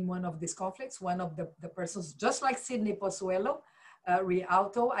in one of these conflicts. One of the persons, just like Sidney Pozuelo,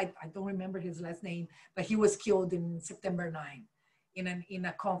 Rialto, I don't remember his last name, but he was killed in September 9 in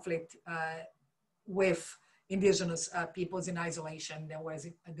a conflict with indigenous peoples in isolation.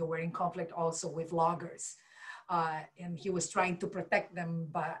 They were in conflict also with loggers. And he was trying to protect them,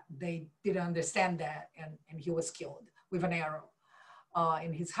 but they didn't understand that, and he was killed with an arrow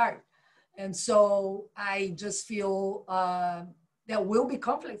in his heart. And so I just feel there will be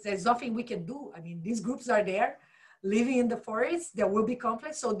conflicts. There's nothing we can do. I mean, these groups are there, living in the forest. There will be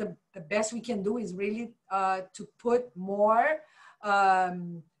conflicts. So the best we can do is really to put more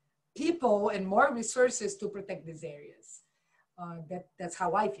people and more resources to protect these areas. That's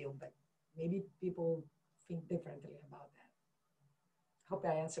how I feel, but maybe people think differently about that. Hope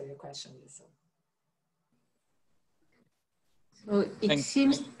I answered your question, Lisa. So it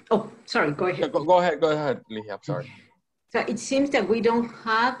seems, oh, sorry, go ahead. Go ahead, Ligia, I'm sorry. So it seems that we don't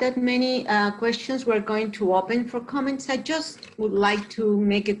have that many questions. We're going to open for comments. I just would like to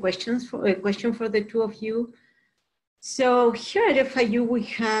make a question for the two of you. So here at FIU, we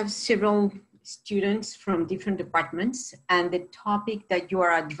have several students from different departments, and the topic that you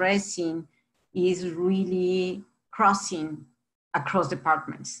are addressing is really crossing across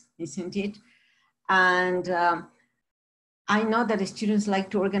departments, isn't it? And I know that the students like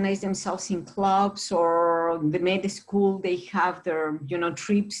to organize themselves in clubs, or the med school, they have their, you know,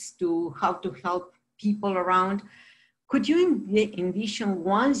 trips to how to help people around. Could you envision,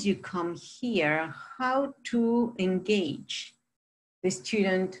 once you come here, how to engage the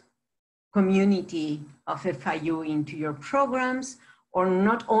student community of FIU into your programs, or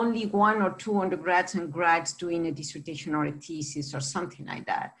not only one or two undergrads and grads doing a dissertation or a thesis or something like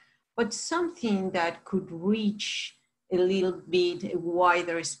that, but something that could reach a little bit a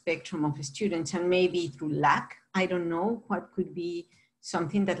wider spectrum of students, and maybe through LACC, I don't know, what could be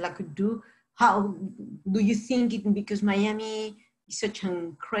something that LACC could do? How do you think it, because Miami is such an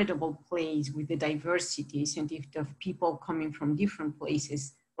incredible place with the diversity, isn't it, of people coming from different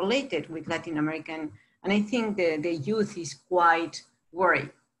places related with Latin American, and I think the youth is quite worried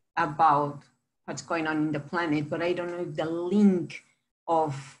about what's going on in the planet, but I don't know if the link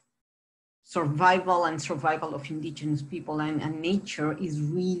of survival of indigenous people and nature is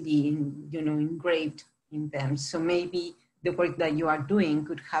really, you know, engraved in them. So maybe the work that you are doing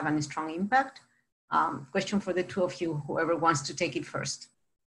could have a strong impact. Question for the two of you, whoever wants to take it first.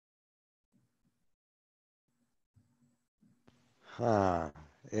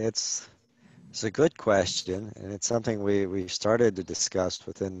 It's a good question, and it's something we started to discuss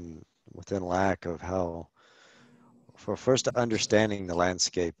within LACC, of how, for first understanding the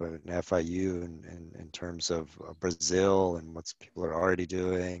landscape of an FIU in terms of Brazil and what people are already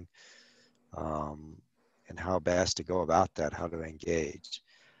doing, and how best to go about that, how to engage.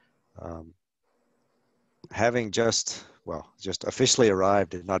 Having just officially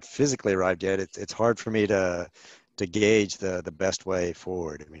arrived and not physically arrived yet, it's hard for me to gauge the best way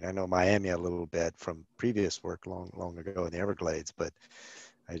forward. I mean, I know Miami a little bit from previous work long ago in the Everglades, but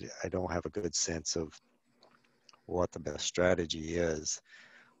I don't have a good sense of what the best strategy is.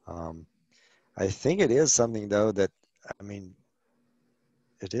 I think it is something, though, that I mean,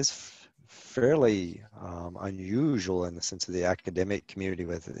 it is fairly unusual in the sense of the academic community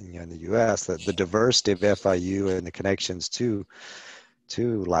in the U.S. that the diversity of FIU and the connections to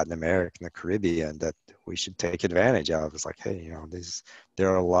Latin America and the Caribbean that we should take advantage of. It's like, hey,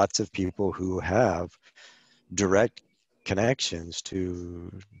 there are lots of people who have direct connections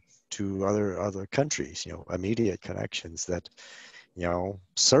to other countries, immediate connections that,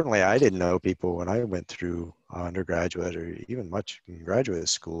 certainly I didn't know people when I went through undergraduate or even much in graduate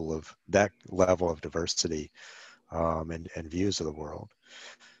school of that level of diversity and views of the world.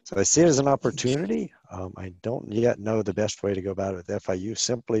 So I see it as an opportunity. I don't yet know the best way to go about it with FIU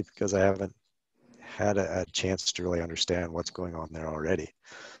simply because I haven't had a chance to really understand what's going on there already.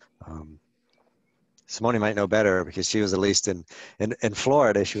 Simone might know better because she was at least in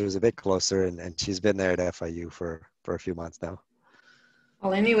Florida. She was a bit closer and she's been there at FIU for a few months now.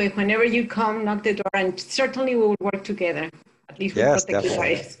 Well, anyway, whenever you come, knock the door, and certainly we will work together. At least we protect the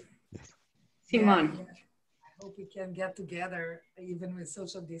lives. Simone. Yeah. I hope we can get together, even with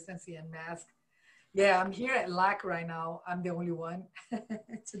social distancing and mask. Yeah, I'm here at LACC right now. I'm the only one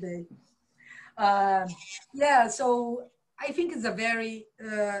today. Yeah, so I think it's a very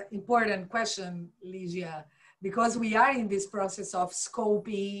important question, Ligia, because we are in this process of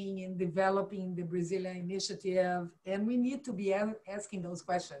scoping and developing the Brazilian initiative, and we need to be asking those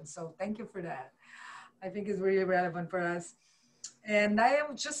questions. So thank you for that. I think it's really relevant for us. And I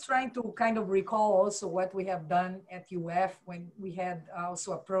am just trying to kind of recall also what we have done at UF when we had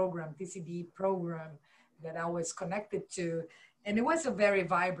also a program, TCD program, that I was connected to. And it was a very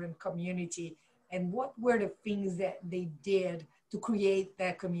vibrant community. And what were the things that they did to create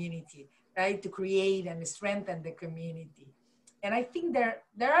that community, right? To create and strengthen the community. And I think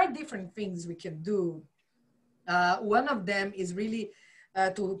there are different things we can do. One of them is really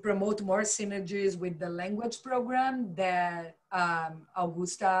to promote more synergies with the language program that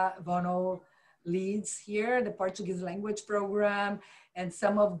Augusta Vono leads here, the Portuguese language program, and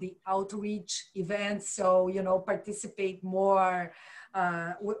some of the outreach events. So, participate more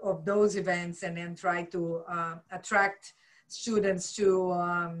of those events and then try to attract students to,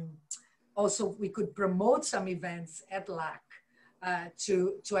 also we could promote some events at LACC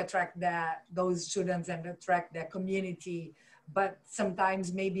to attract those students and attract their community, but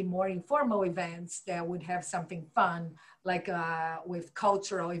sometimes maybe more informal events that would have something fun, like with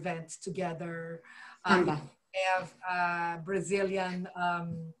cultural events together. Have Brazilian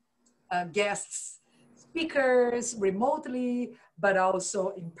guests, speakers remotely, but also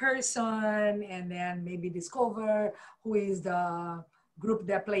in person, and then maybe discover who is the group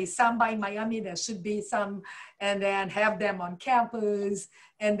that plays samba in Miami. There should be some, and then have them on campus.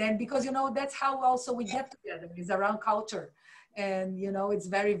 And then, because, that's how also we get together, is around culture. And, it's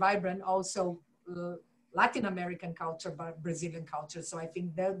very vibrant also Latin American culture, but Brazilian culture. So I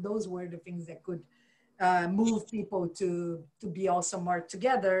think that those were the things that could move people to be also more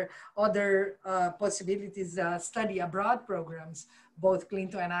together. Other possibilities, study abroad programs. Both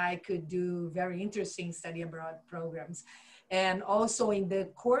Clinton and I could do very interesting study abroad programs. And also in the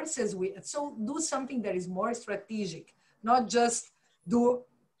courses, so do something that is more strategic, not just do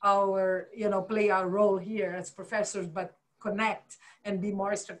our, play our role here as professors, but connect and be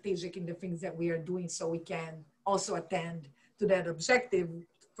more strategic in the things that we are doing so we can also attend to that objective.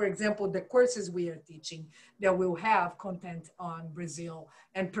 For example, the courses we are teaching that will have content on Brazil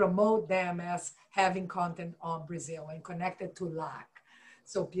and promote them as having content on Brazil and connected to LACC.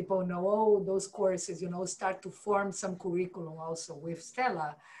 So people know, oh, those courses, start to form some curriculum also. With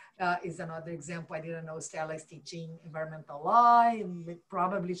Stella is another example. I didn't know Stella is teaching environmental law, and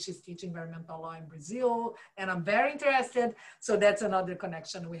probably she's teaching environmental law in Brazil, and I'm very interested. So that's another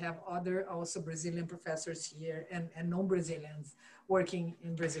connection. We have other also Brazilian professors here and non-Brazilians working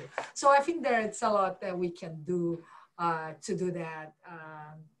in Brazil. So I think there's a lot that we can do to do that,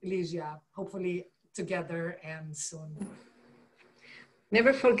 Ligia, hopefully together and soon.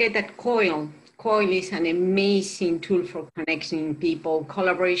 Never forget that COIL is an amazing tool for connecting people,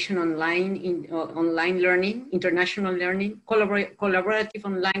 collaboration online, online learning, international learning, collaborative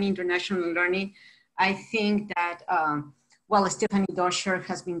online international learning. I think that, well, Stephanie Dosher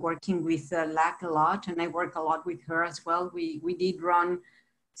has been working with LACC a lot, and I work a lot with her as well. We did run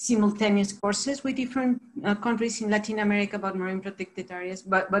simultaneous courses with different countries in Latin America about marine protected areas,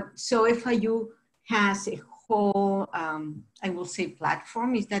 but so FIU has a whole, I will say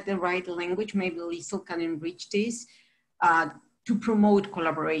platform, is that the right language? Maybe Liesl can enrich this to promote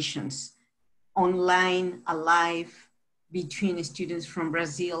collaborations online, alive, between students from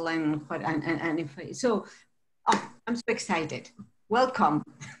Brazil and so, oh, I'm so excited. Welcome.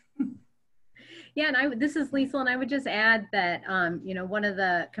 Yeah, and this is Liesl, and I would just add that, you know, one of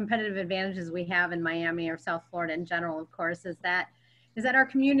the competitive advantages we have in Miami or South Florida in general, of course, is that our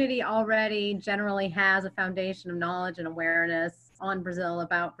community already generally has a foundation of knowledge and awareness on Brazil,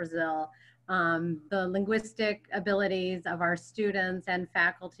 about Brazil. The linguistic abilities of our students and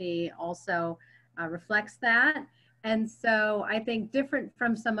faculty also reflects that. And so I think different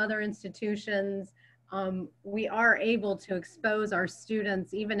from some other institutions, we are able to expose our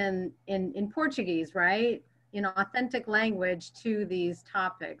students, even in Portuguese, right, in authentic language, to these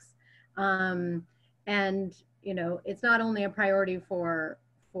topics. And you know, it's not only a priority for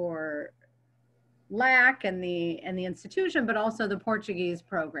LACC and the institution, but also the Portuguese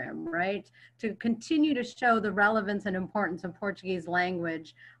program, right, to continue to show the relevance and importance of Portuguese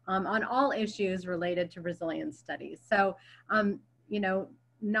language on all issues related to Brazilian studies. So, you know,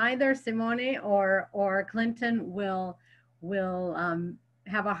 neither Simone or Clinton will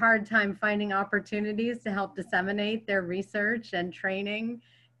have a hard time finding opportunities to help disseminate their research and training.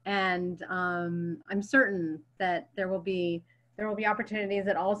 And I'm certain that there will be opportunities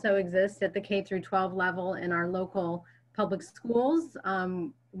that also exist at the K through 12 level in our local public schools.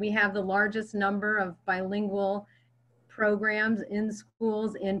 We have the largest number of bilingual programs in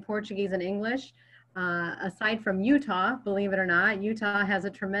schools in Portuguese and English. Aside from Utah, believe it or not, Utah has a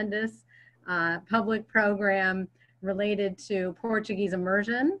tremendous public program related to Portuguese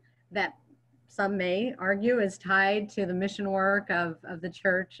immersion that some may argue is tied to the mission work of the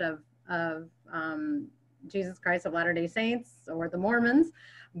Church of Jesus Christ of Latter-day Saints or the Mormons.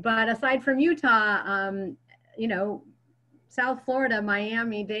 But aside from Utah, you know, South Florida,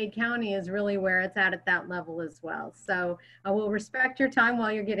 Miami-Dade County is really where it's at that level as well. So I will respect your time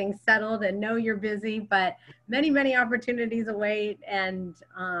while you're getting settled and know you're busy, but many, many opportunities await, and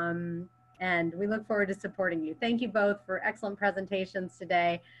we look forward to supporting you. Thank you both for excellent presentations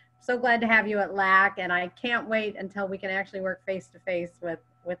today. So glad to have you at LACC, and I can't wait until we can actually work face-to-face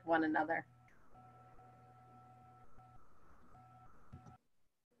with one another.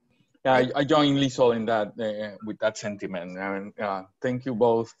 Yeah, I join Liesl in that with that sentiment. I mean, thank you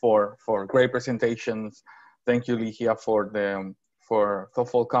both for great presentations. Thank you, Ligia, for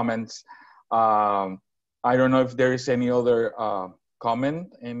thoughtful comments. I don't know if there is any other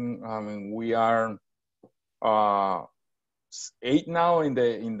comment, and we are 8 now in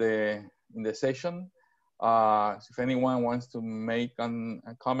the session. So if anyone wants to make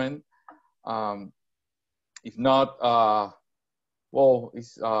a comment, if not. Well,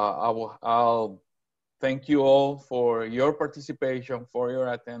 I'll thank you all for your participation, for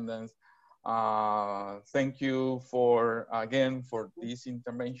your attendance. Thank you again for these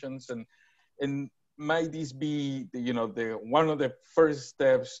interventions, and might this be one of the first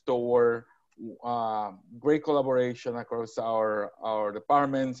steps toward great collaboration across our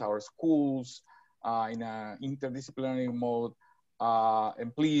departments, our schools, in an interdisciplinary mode.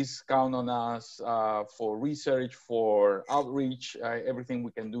 And please count on us for research, for outreach, everything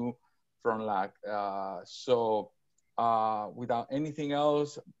we can do from LACC. So without anything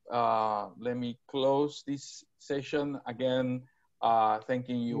else, let me close this session. Again,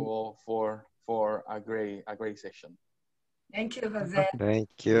 thanking you all for a great session. Thank you, Jose. Thank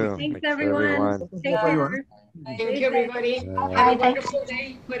you. Thanks, everyone. Take care. Thank you, everybody. Have a wonderful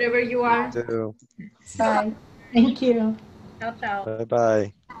day, wherever you are. You too. Bye. Thank you. Ciao, ciao.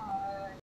 Bye-bye.